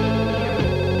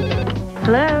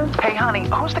 Hello? Hey, honey,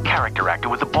 who's the character actor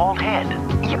with the bald head?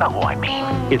 You know who I mean.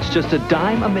 It's just a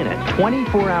dime a minute,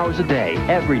 24 hours a day,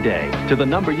 every day, to the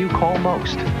number you call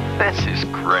most. This is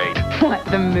great. What,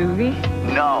 the movie?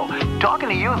 No, talking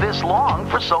to you this long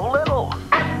for so little.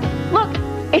 Look,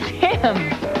 it's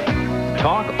him.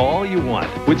 Talk all you want.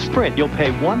 With Sprint, you'll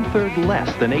pay 1/3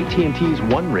 less than AT&T's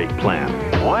one-rate plan.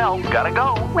 Well, gotta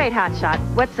go. Wait, Hotshot.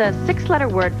 What's a 6-letter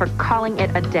word for calling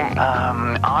it a day?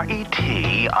 R-E-T-I-R-E.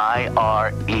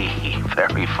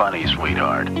 Very funny,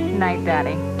 sweetheart. Night,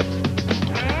 Daddy.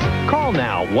 Call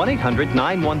now,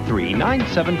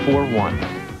 1-800-913-9741.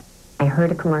 I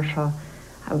heard a commercial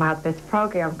about this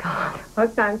program called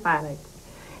Hooked on Phonics.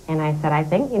 And I said, I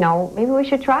think, maybe we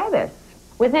should try this.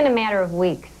 Within a matter of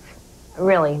weeks,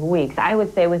 Really, weeks. I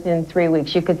would say within 3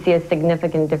 weeks you could see a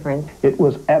significant difference. It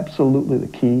was absolutely the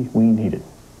key we needed.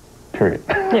 Period.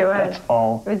 It was. That's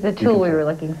all. It was the tool we were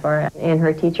looking for. And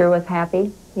her teacher was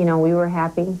happy. You know, we were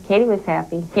happy. Katie was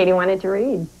happy. Katie wanted to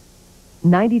read.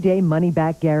 90-day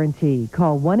money-back guarantee.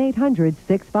 Call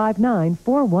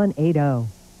 1-800-659-4180.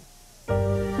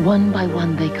 One by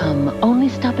one they come, only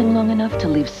stopping long enough to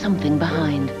leave something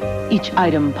behind. Each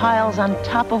item piles on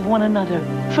top of one another,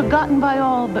 forgotten by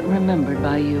all but remembered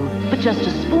by you. But just a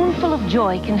spoonful of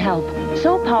joy can help.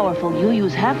 So powerful, you'll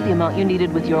use half the amount you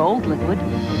needed with your old liquid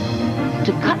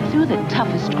to cut through the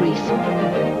toughest grease.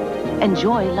 And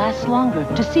joy lasts longer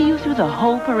to see you through the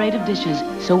whole parade of dishes.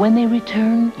 So when they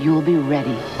return, you'll be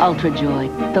ready. Ultra Joy,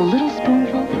 the little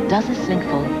spoonful that does a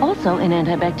sinkful. Also an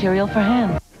antibacterial for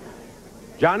hands.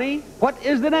 Johnny, what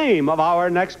is the name of our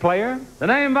next player? The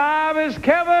name, Bob, is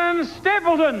Kevin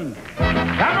Stapleton.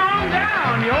 Come on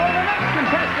down. You're the next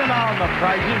contestant on The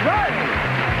Price is Right.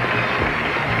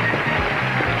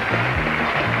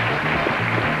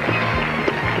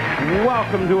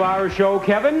 Welcome to our show,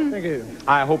 Kevin. Thank you.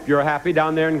 I hope you're happy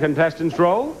down there in Contestants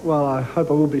Row. Well, I hope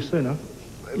I will be sooner.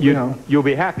 You'll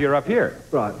be happier up here.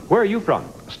 Right. Where are you from?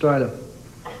 Australia.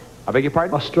 I beg your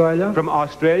pardon? Australia. From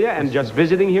Australia, and just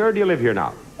visiting here, or do you live here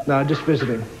now? No, just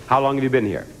visiting. How long have you been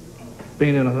here?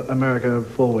 Been in America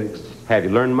 4 weeks. Have you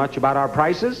learned much about our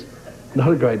prices? Not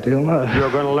a great deal, no.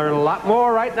 You're going to learn a lot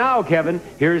more right now, Kevin.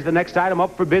 Here's the next item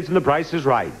up for bids, and The Price is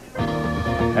Right.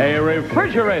 A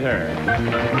refrigerator.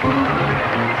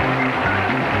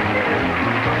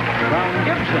 From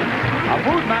Gibson, a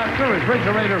Foodmaster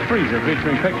refrigerator freezer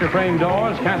featuring picture frame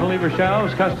doors, cantilever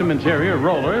shelves, custom interior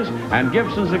rollers, and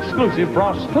Gibson's exclusive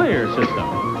Frost Clear system.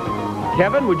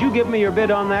 Kevin, would you give me your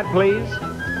bid on that, please?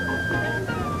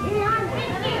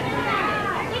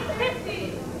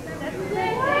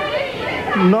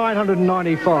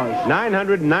 $995.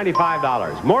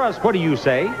 $995. Morris, what do you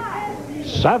say?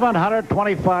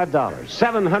 $725.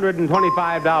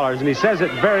 $725, and he says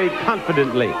it very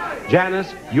confidently.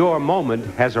 Janice, your moment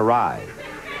has arrived.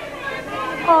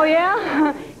 Oh,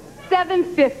 yeah?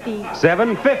 $750.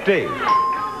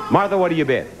 $750. Martha, what do you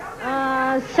bid?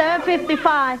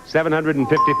 $755.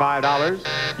 $755.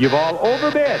 You've all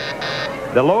overbid.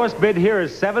 The lowest bid here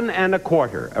is $7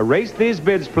 1/4. Erase these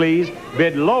bids, please.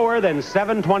 Bid lower than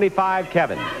 $725,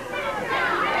 Kevin.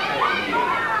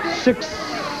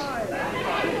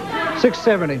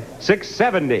 $670.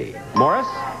 $670. Morris?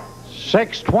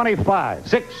 $625.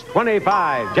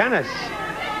 $625. Janice?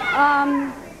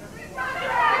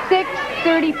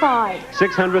 $635.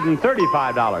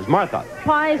 $635. Martha?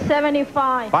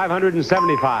 $575.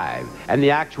 $575. And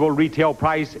the actual retail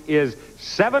price is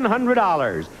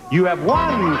 $700. You have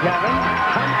won, Kevin.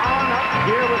 Come on up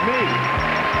here with me.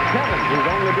 Kevin, who's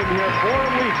only been here 4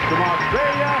 weeks from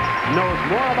Australia, knows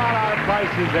more about our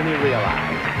prices than he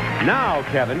realized. Now,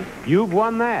 Kevin, you've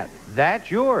won that. That's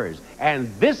yours.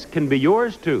 And this can be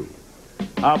yours, too.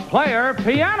 A player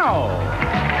piano.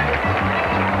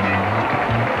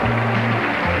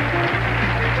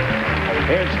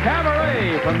 It's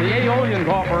Cabaret from the Aeolian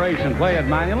Corporation. Play it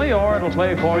manually or it'll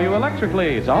play for you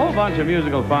electrically. It's a whole bunch of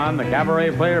musical fun. The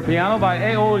Cabaret Player Piano by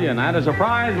Aeolian. And as a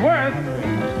prize worth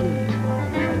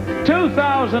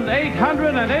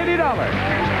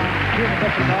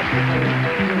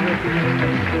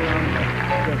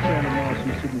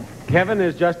 $2,880. Kevin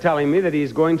is just telling me that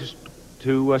he's going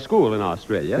to school in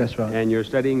Australia. That's right. And you're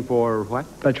studying for what?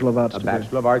 Bachelor of Arts degree. A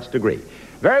Bachelor of Arts degree.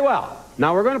 Very well.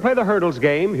 Now we're going to play the hurdles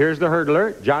game. Here's the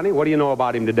hurdler. Johnny, what do you know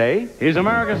about him today? He's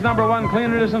America's #1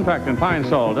 cleaner disinfectant, Pine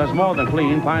Sol. Does more than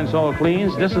clean. Pine Sol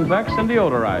cleans, disinfects, and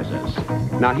deodorizes.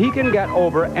 Now he can get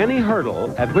over any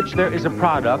hurdle at which there is a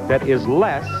product that is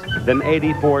less than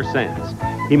 84 cents.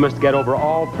 He must get over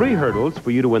all 3 hurdles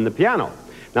for you to win the piano.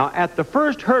 Now, at the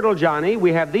first hurdle, Johnny,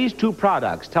 we have these 2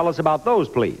 products. Tell us about those,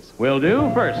 please. Will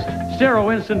do. First, Stero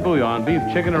Instant Bouillon, beef,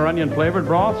 chicken, or onion-flavored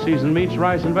broth, seasoned meats,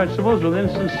 rice, and vegetables with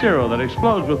instant Stero that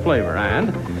explodes with flavor.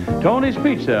 And Tony's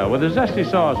Pizza with a zesty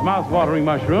sauce, mouth-watering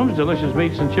mushrooms, delicious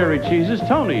meats, and cherry cheeses.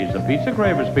 Tony's, the pizza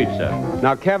craver's pizza.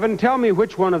 Now, Kevin, tell me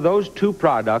which one of those 2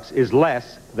 products is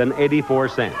less than 84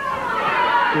 cents.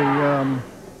 The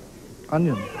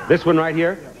onion. This one right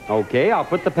here? Okay, I'll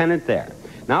put the pennant there.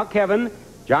 Now, Kevin,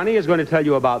 Johnny is going to tell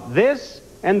you about this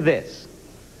and this.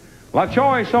 La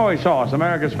Choy soy sauce,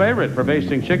 America's favorite for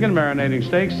basting chicken, marinating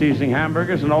steaks, seasoning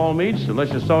hamburgers, and all meats.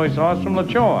 Delicious soy sauce from La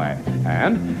Choy.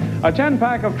 And a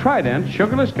 10-pack of Trident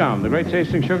sugarless gum, the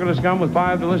great-tasting sugarless gum with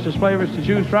 5 delicious flavors to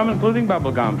choose from, including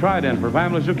bubble gum. Trident for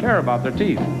families who care about their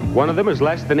teeth. One of them is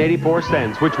less than 84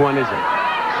 cents. Which one is it?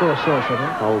 soy sauce, I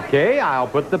think. Okay, I'll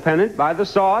put the pennant by the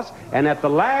sauce. And at the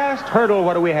last hurdle,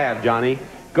 what do we have, Johnny?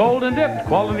 Golden Dipped,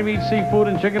 quality meat, seafood,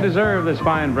 and chicken deserve this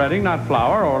fine breading, not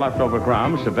flour or leftover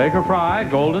crumbs, to bake or fry.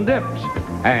 Golden Dipped.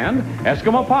 And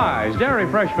Eskimo Pies, dairy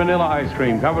fresh vanilla ice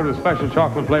cream covered with special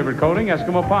chocolate-flavored coating.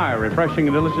 Eskimo Pie, refreshing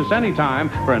and delicious anytime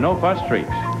for a no-fuss treat.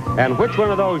 And which one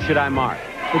of those should I mark?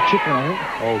 The chicken, I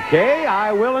think. Okay,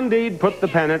 I will indeed put the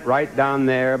pennant right down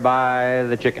there by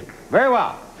the chicken. Very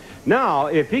well. Now,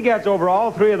 if he gets over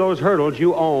all three of those hurdles,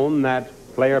 you own that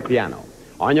player piano.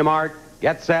 On your mark,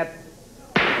 get set,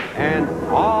 and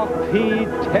off he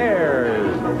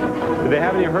tears. Do they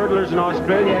have any hurdlers in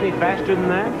Australia any faster than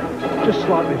that? Just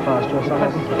slightly faster or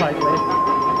something. Slightly.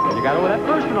 You got over that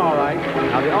first one all right.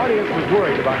 Now, the audience was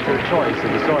worried about your choice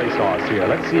of the soy sauce here.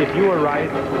 Let's see if you were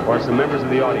right or some members of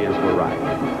the audience were right.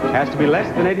 Has to be less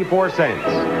than 84 cents.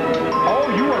 Oh,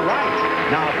 you were right.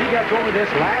 Now, if he gets over this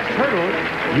last hurdle,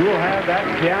 you will have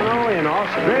that piano in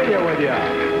Australia with you.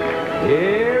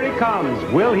 Here he comes.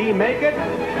 Will he make it?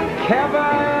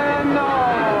 Kevin!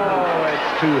 No,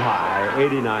 it's too high.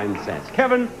 89 cents.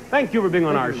 Kevin, thank you for being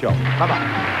on our show. Bye-bye.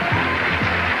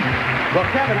 Well,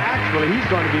 Kevin, actually, he's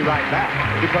going to be right back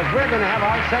because we're going to have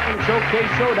our second showcase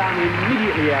showdown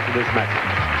immediately after this message.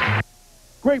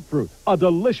 Grapefruit, a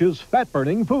delicious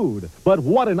fat-burning food. But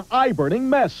what an eye-burning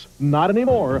mess. Not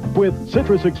anymore. With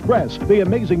Citrus Express, the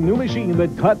amazing new machine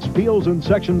that cuts, peels, and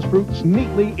sections fruits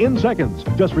neatly in seconds.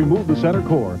 Just remove the center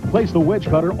core, place the wedge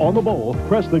cutter on the bowl,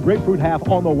 press the grapefruit half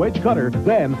on the wedge cutter,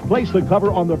 then place the cover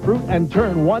on the fruit and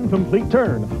turn one complete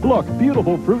turn. Look,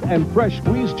 beautiful fruit and fresh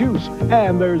squeezed juice.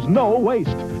 And there's no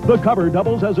waste. The cover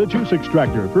doubles as a juice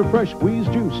extractor for fresh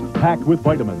squeezed juice, packed with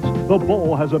vitamins. The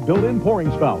bowl has a built-in pouring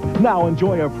spout. Now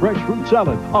enjoy a fresh fruit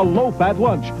salad, a low-fat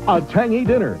lunch, a tangy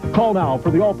dinner. Call now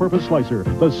for the all-purpose slicer,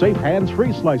 the safe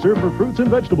hands-free slicer for fruits and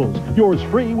vegetables. Yours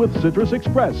free with Citrus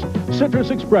Express. Citrus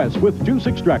Express with juice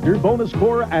extractor, bonus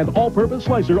core, and all-purpose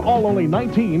slicer, all only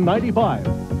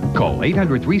 $19.95. Call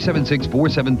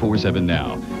 800-376-4747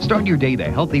 now. Start your day the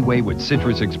healthy way with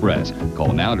Citrus Express.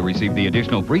 Call now to receive the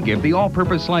additional free gift, the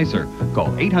all-purpose slicer. Call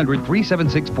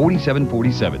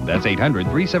 800-376-4747. That's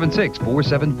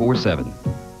 800-376-4747.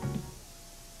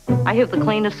 I have the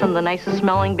cleanest and the nicest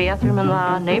smelling bathroom in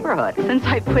the neighborhood. Since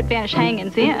I put Vanish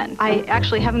Hang-Ins in, I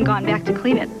actually haven't gone back to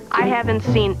clean it. I haven't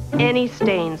seen any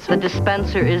stains. The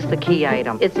dispenser is the key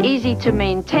item. It's easy to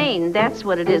maintain. That's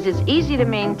what it is. It's easy to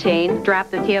maintain. Drop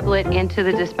the tablet into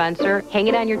the dispenser, hang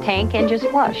it on your tank, and just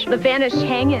flush. The Vanish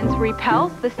Hang-Ins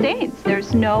repels the stains.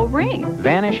 There's no ring.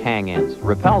 Vanish Hang-Ins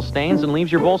repels stains and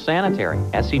leaves your bowl sanitary.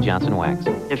 S.C. Johnson Wax.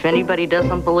 If anybody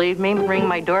doesn't believe me, ring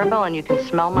my doorbell and you can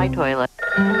smell my toilet.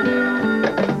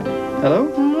 Hello?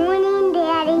 Morning,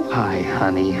 Daddy. Hi,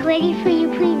 honey. Ready for your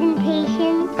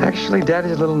presentation? Actually,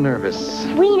 Daddy's a little nervous.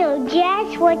 We know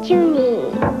just what you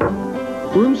need.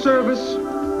 Room service?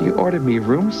 You ordered me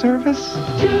room service?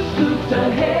 2 scoops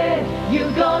ahead.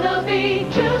 You're gonna be 2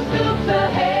 scoops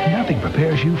ahead. Nothing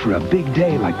prepares you for a big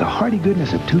day like the hearty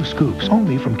goodness of 2 scoops,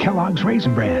 only from Kellogg's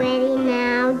Raisin Bran. Ready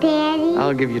now, Daddy?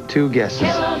 I'll give you 2 guesses.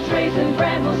 Kellogg's Raisin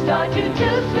Bran will start you 2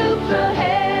 scoops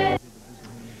ahead.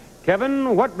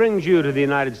 Kevin, what brings you to the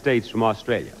United States from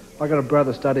Australia? I got a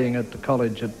brother studying at the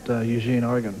college at Eugene,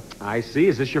 Oregon. I see.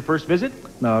 Is this your first visit?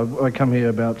 No, I come here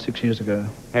about 6 years ago.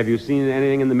 Have you seen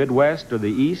anything in the Midwest or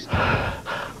the East?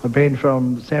 I've been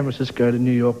from San Francisco to New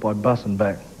York by bus and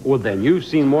back. Well, then, you've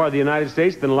seen more of the United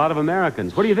States than a lot of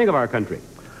Americans. What do you think of our country?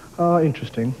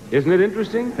 Interesting. Isn't it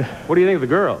interesting? What do you think of the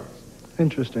girls?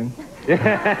 Interesting.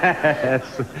 Yes.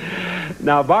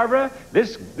 Now, Barbara,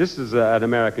 this is an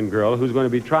American girl who's going to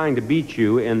be trying to beat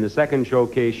you in the second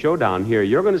showcase showdown here.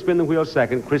 You're going to spin the wheel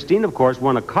second. Christine, of course,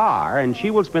 won a car, and she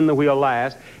will spin the wheel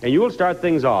last, and you will start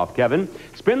things off. Kevin,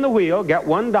 spin the wheel, get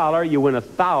 $1, you win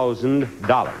 $1,000.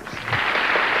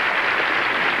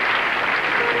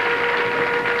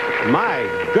 My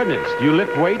goodness, do you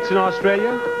lift weights in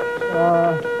Australia?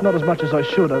 Not as much as I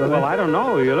should, I don't know. Well, I don't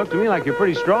know. You look to me like you're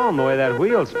pretty strong the way that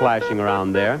wheel's flashing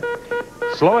around there.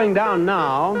 Slowing down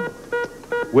now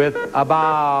with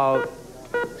about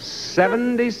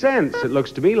 70 cents, it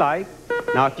looks to me like.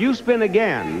 Now, if you spin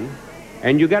again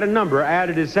and you get a number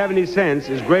added to 70 cents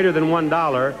is greater than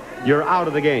 $1, you're out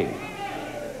of the game.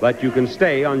 But you can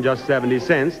stay on just 70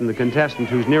 cents, and the contestant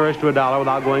who's nearest to $1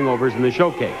 without going over is in the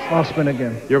showcase. I'll spin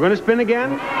again. You're going to spin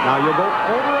again? Now, you'll go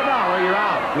over $1, you're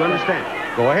out. You understand?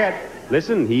 Go ahead.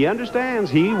 Listen, he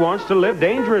understands. He wants to live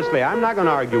dangerously. I'm not going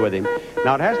to argue with him.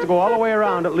 Now, it has to go all the way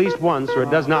around at least once, or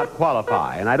it does not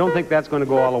qualify. And I don't think that's going to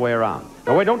go all the way around.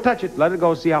 No, wait, don't touch it. Let it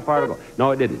go. See how far it'll go.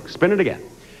 No, it didn't. Spin it again.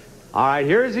 All right,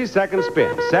 here's his second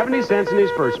spin. 70 cents in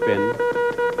his first spin.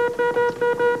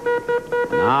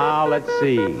 Now, let's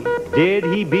see. Did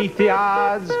he beat the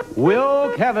odds?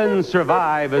 Will Kevin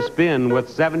survive a spin with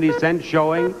 70 cents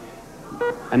showing?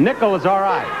 A nickel is all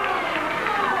right.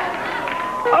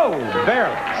 Oh,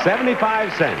 barely.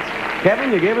 75 cents.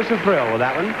 Kevin, you gave us a thrill with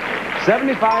that one.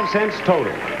 75 cents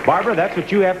total. Barbara, that's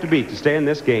what you have to beat to stay in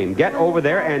this game. Get over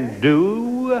there and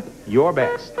do your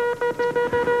best.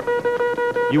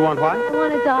 You want what? I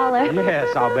want $1.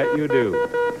 Yes, I'll bet you do.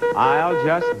 I'll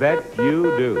just bet you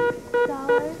do.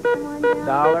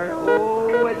 $1.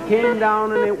 Oh, it came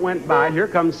down and it went by. Here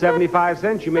comes 75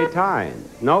 cents. You may tie.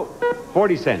 No,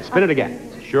 40 cents. Spin it again.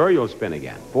 Sure, you'll spin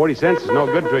again. 40 cents is no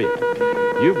good to you.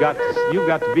 You have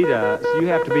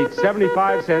to beat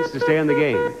 75 cents to stay in the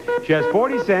game. She has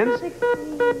 40 cents.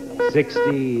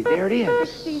 60. There it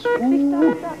is.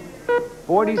 Ooh.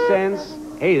 40 cents.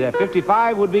 Hey, that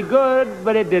 55 would be good,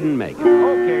 but it didn't make it.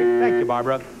 Okay, thank you,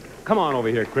 Barbara. Come on over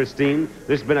here, Christine.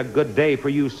 This has been a good day for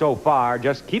you so far.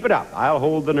 Just keep it up. I'll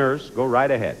hold the nurse. Go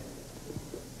right ahead.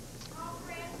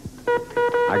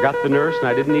 I got the nurse, and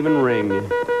I didn't even ring.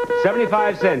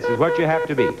 75 cents is what you have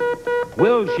to beat.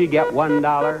 Will she get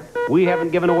 $1? We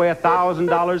haven't given away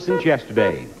 $1,000 since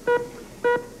yesterday.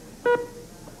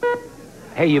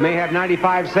 Hey, you may have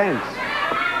 95 cents.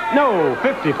 No,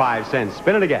 55 cents.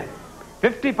 Spin it again.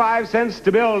 55 cents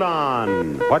to build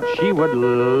on. What she would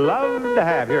love to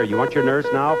have. Here, you want your nurse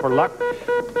now for luck?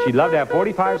 She'd love to have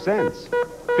 45 cents.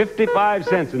 55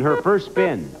 cents in her first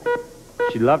spin.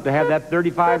 She'd love to have that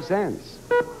 35 cents.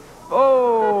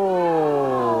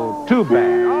 Oh, too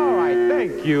bad. All right,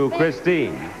 thank you,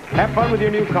 Christine. Have fun with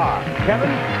your new car. Kevin,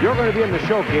 you're going to be in the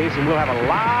showcase, and we'll have a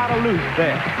lot of loot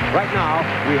there. Right now,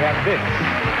 we have this.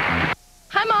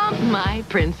 Hi, Mom. My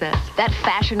princess. That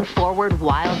fashion-forward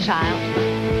wild child.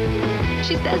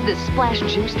 She says this Splash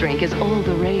juice drink is all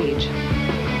the rage.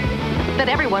 That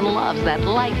everyone loves that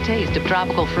light taste of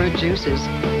tropical fruit juices.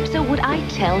 So would I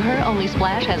tell her only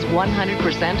Splash has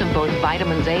 100% of both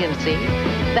vitamins A and C?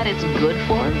 That it's good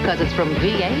for her because it's from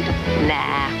V8?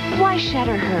 Nah. Why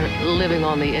shatter her living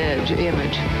on the edge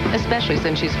image? Especially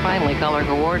since she's finally color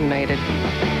coordinated.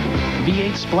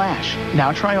 V8 Splash.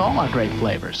 Now try all our great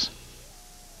flavors.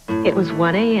 It was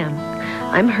 1 a.m.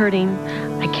 I'm hurting,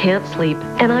 I can't sleep,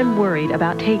 and I'm worried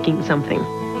about taking something.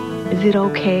 Is it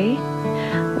okay?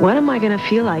 What am I going to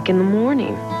feel like in the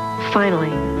morning?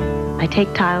 Finally, I take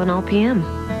Tylenol PM.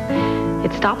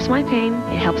 It stops my pain,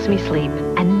 it helps me sleep,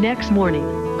 and next morning,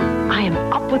 I am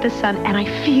up with the sun and I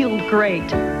feel great.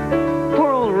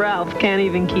 Poor old Ralph can't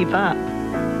even keep up.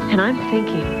 And I'm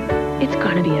thinking, it's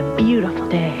going to be a beautiful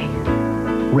day.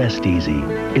 Rest easy.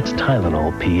 It's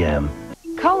Tylenol PM.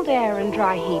 Cold air and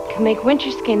dry heat can make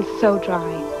winter skin so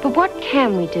dry. But what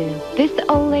can we do? This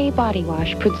Olay body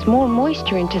wash puts more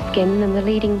moisture into skin than the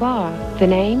leading bar. The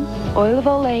name? Oil of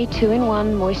Olay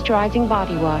 2-in-1 Moisturizing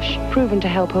Body Wash. Proven to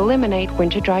help eliminate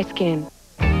winter dry skin.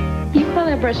 You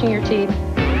bother brushing your teeth.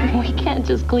 We can't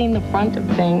just clean the front of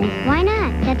things. Why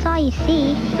not? That's all you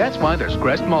see. That's why there's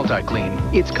Crest Multi-Clean.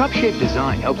 Its cup-shaped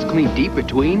design helps clean deep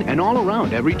between and all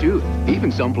around every tooth,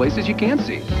 even some places you can't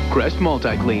see. Crest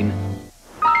Multi-Clean.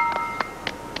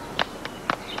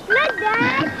 Look,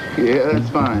 Dad. Yeah, that's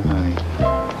fine, honey.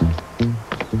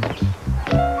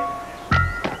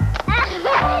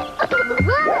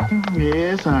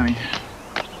 Yes, honey.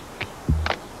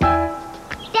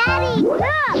 Daddy, look.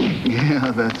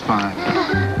 Yeah, that's fine.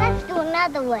 Let's do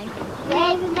another one.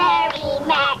 Raspberry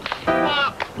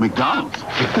Mac. McDonald's?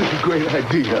 Great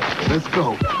idea. Let's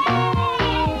go.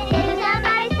 Did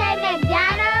somebody say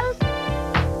McDonald's?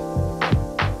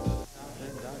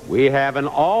 We have an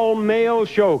all-male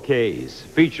showcase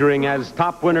featuring as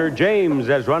top winner James,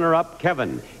 as runner-up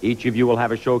Kevin. Each of you will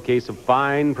have a showcase of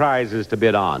fine prizes to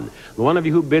bid on. The one of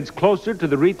you who bids closer to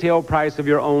the retail price of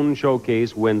your own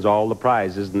showcase wins all the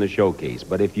prizes in the showcase.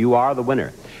 But if you are the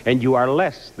winner and you are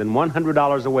less than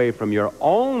 $100 away from your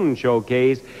own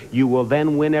showcase, you will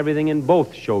then win everything in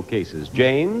both showcases.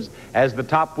 James, as the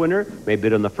top winner, may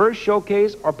bid on the first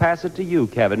showcase or pass it to you,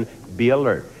 Kevin. Be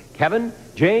alert. Kevin,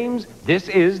 James, this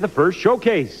is the first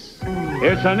showcase.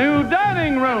 It's a new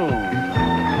dining room.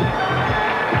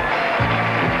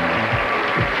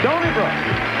 Stony Brook,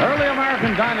 early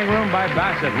American dining room by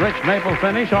Bassett. Rich maple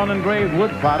finish on engraved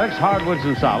wood products, hardwoods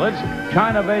and solids.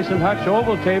 China basin hutch,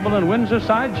 oval table, and Windsor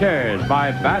side chairs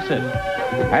by Bassett.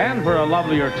 And for a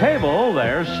lovelier table,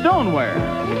 there's stoneware.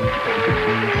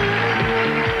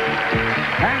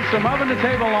 Handsome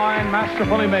oven-to-table line,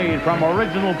 masterfully made from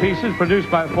original pieces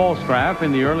produced by Falstaff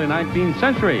in the early 19th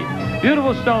century.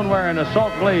 Beautiful stoneware in a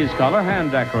salt glaze color,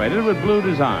 hand-decorated with blue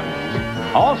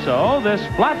designs. Also, this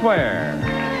flatware.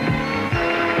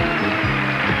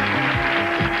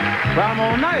 From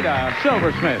Oneida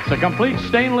Silversmiths, a complete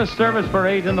stainless service for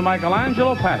 8 in the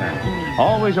Michelangelo pattern.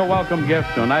 Always a welcome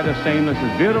gift. Oneida Stainless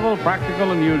is beautiful,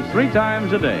 practical, and used 3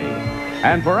 times a day.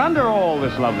 And for under all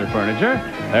this lovely furniture,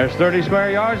 there's 30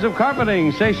 square yards of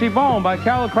carpeting. C'est Bon by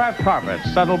Calcraft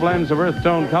Carpets. Subtle blends of earth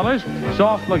tone colors,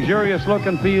 soft, luxurious look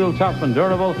and feel, tough and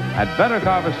durable. At better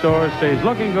carpet stores, stays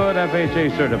looking good,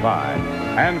 FHA certified.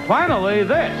 And finally,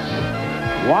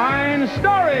 this wine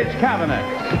storage cabinet.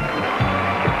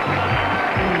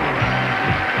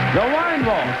 The Wine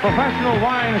Vault, professional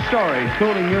wine storage.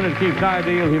 Cooling unit keeps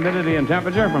ideal humidity and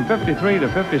temperature from 53 to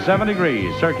 57 degrees.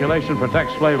 Circulation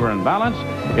protects flavor and balance.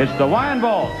 It's the Wine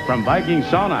Vault from Viking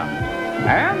Sauna.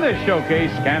 And this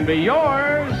showcase can be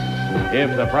yours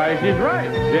if the price is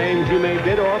right. James, you may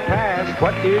bid or pass.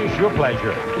 What is your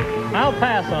pleasure? I'll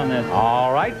pass on this.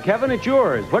 All right, Kevin, it's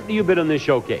yours. What do you bid on this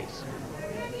showcase?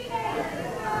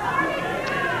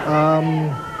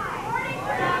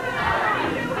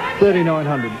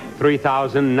 $3,900.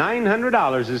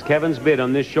 $3,900 is Kevin's bid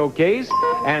on this showcase.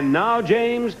 And now,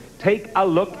 James, take a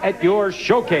look at your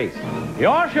showcase.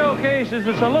 Your showcase is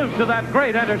a salute to that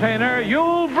great entertainer,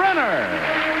 Yul Brynner,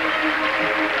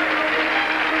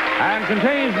 and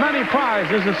contains many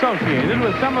prizes associated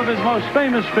with some of his most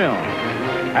famous films.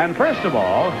 And first of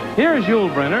all, here's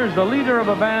Yul Brynner, the leader of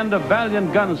a band of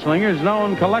valiant gunslingers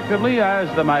known collectively as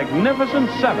the Magnificent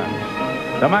Seven.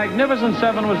 The Magnificent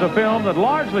Seven was a film that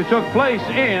largely took place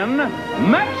in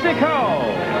Mexico.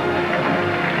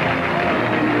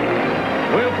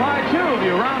 We'll fly 2 of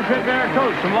you round-trip air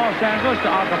coach from Los Angeles to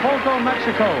Acapulco,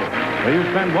 Mexico, where you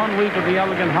spend 1 week at the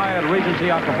elegant Hyatt Regency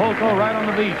Acapulco right on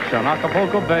the beach on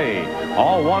Acapulco Bay.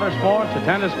 All water sports, a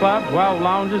tennis club, 12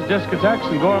 lounges, discotheques,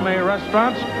 and gourmet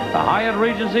restaurants. The Hyatt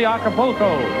Regency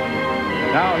Acapulco.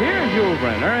 Now, here's Yul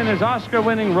Brynner in his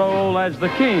Oscar-winning role as the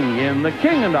King in The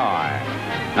King and I.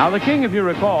 Now, the King, if you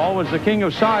recall, was the King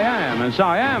of Siam, and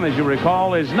Siam, as you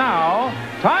recall, is now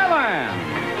Thailand.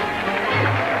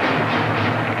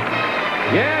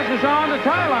 Yes, it's on to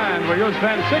Thailand, where you'll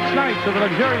spend 6 nights at the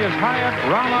luxurious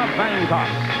Hyatt Rama Bangkok.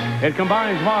 It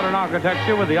combines modern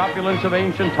architecture with the opulence of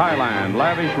ancient Thailand.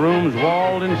 Lavish rooms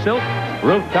walled in silk,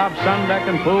 rooftop sun deck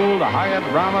and pool, the Hyatt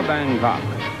Rama Bangkok.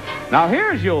 Now,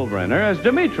 here's Yul Brynner as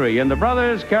Dmitri in The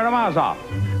Brothers Karamazov,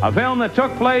 a film that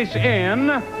took place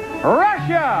in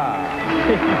Russia.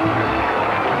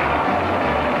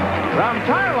 From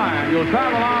Thailand, you'll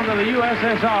travel on to the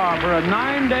USSR for a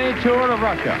 9-day tour of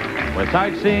Russia. With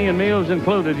sightseeing and meals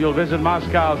included, you'll visit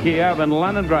Moscow, Kiev, and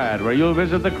Leningrad, where you'll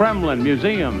visit the Kremlin,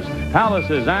 museums,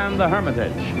 palaces, and the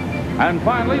Hermitage. And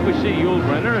finally, we see Yul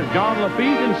Brynner as John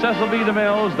Lafitte in Cecil B.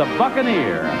 DeMille's The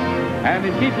Buccaneer. And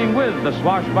in keeping with the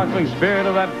swashbuckling spirit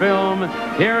of that film,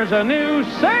 here's a new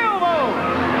sailboat.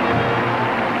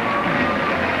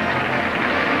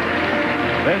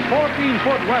 This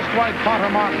 14-foot West White Potter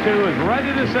Mark II is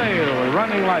ready to sail with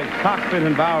running lights, cockpit,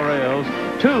 and bow rails,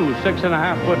 2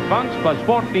 6.5-foot bunks, plus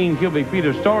 14 cubic feet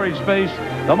of storage space.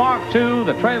 The Mark II,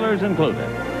 the trailers included.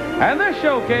 And this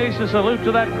showcase is a salute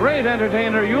to that great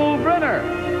entertainer, Yul Brynner.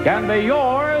 Can be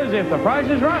yours if the price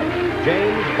is right.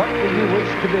 James, what do you wish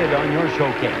to bid on your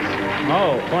showcase?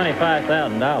 Oh,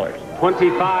 $25,000.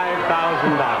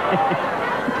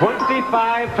 $25,000.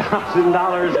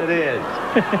 $25,000 it is.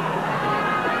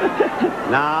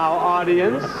 Now,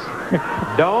 audience,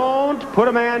 don't put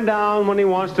a man down when he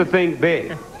wants to think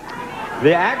big.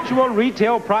 The actual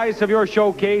retail price of your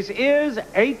showcase is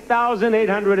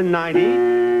 $8,890,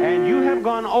 and you have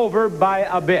gone over by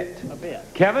a bit.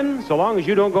 Kevin, so long as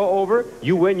you don't go over,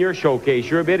 you win your showcase.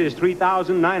 Your bid is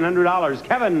 $3,900.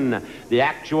 Kevin, the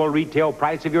actual retail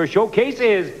price of your showcase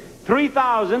is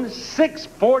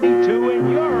 $3,642,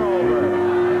 and you're over.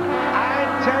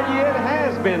 I tell you, it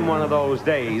has been one of those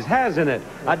days, hasn't it?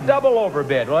 A double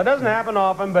overbid. Well, it doesn't happen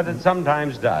often, but it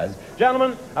sometimes does.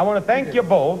 Gentlemen, I want to thank you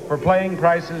both for playing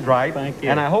Price is Right. Thank you.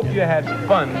 And I hope you had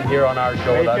fun here on our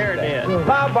show. We sure did.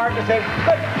 Bob Barker says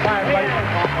goodbye,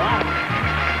 everybody.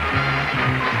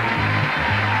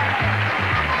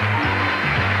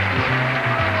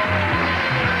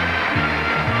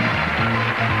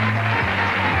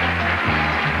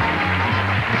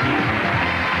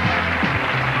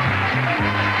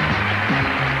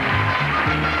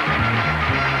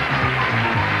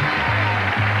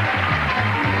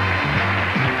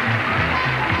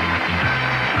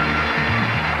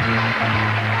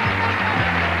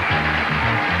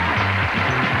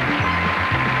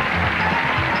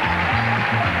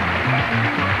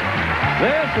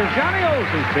 This is Johnny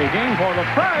Olson speaking for The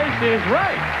Price is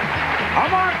Right, a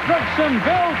Mark Crooks and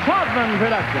Bill Todman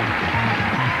production.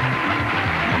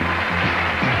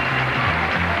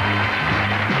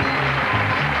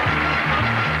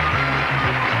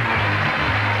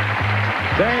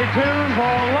 Stay tuned for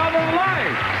Love and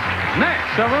Life.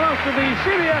 Next, over most of the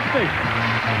CBS stations.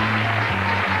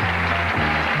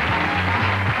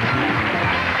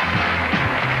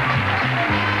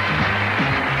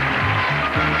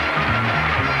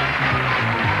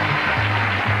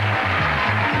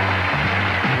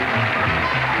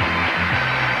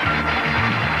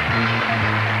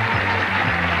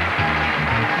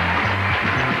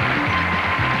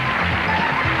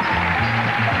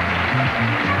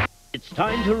 It's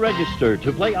time to register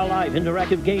to play our live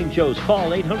interactive game shows. Call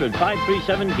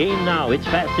 800-537-GAME now. It's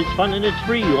fast, it's fun, and it's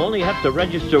free. You only have to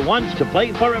register once to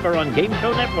play forever on Game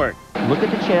Show Network. Look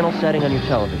at the channel setting on your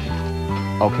television.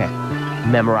 Okay,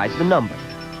 memorize the number.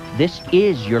 This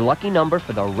is your lucky number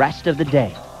for the rest of the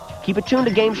day. Keep it tuned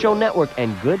to Game Show Network,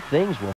 and good things will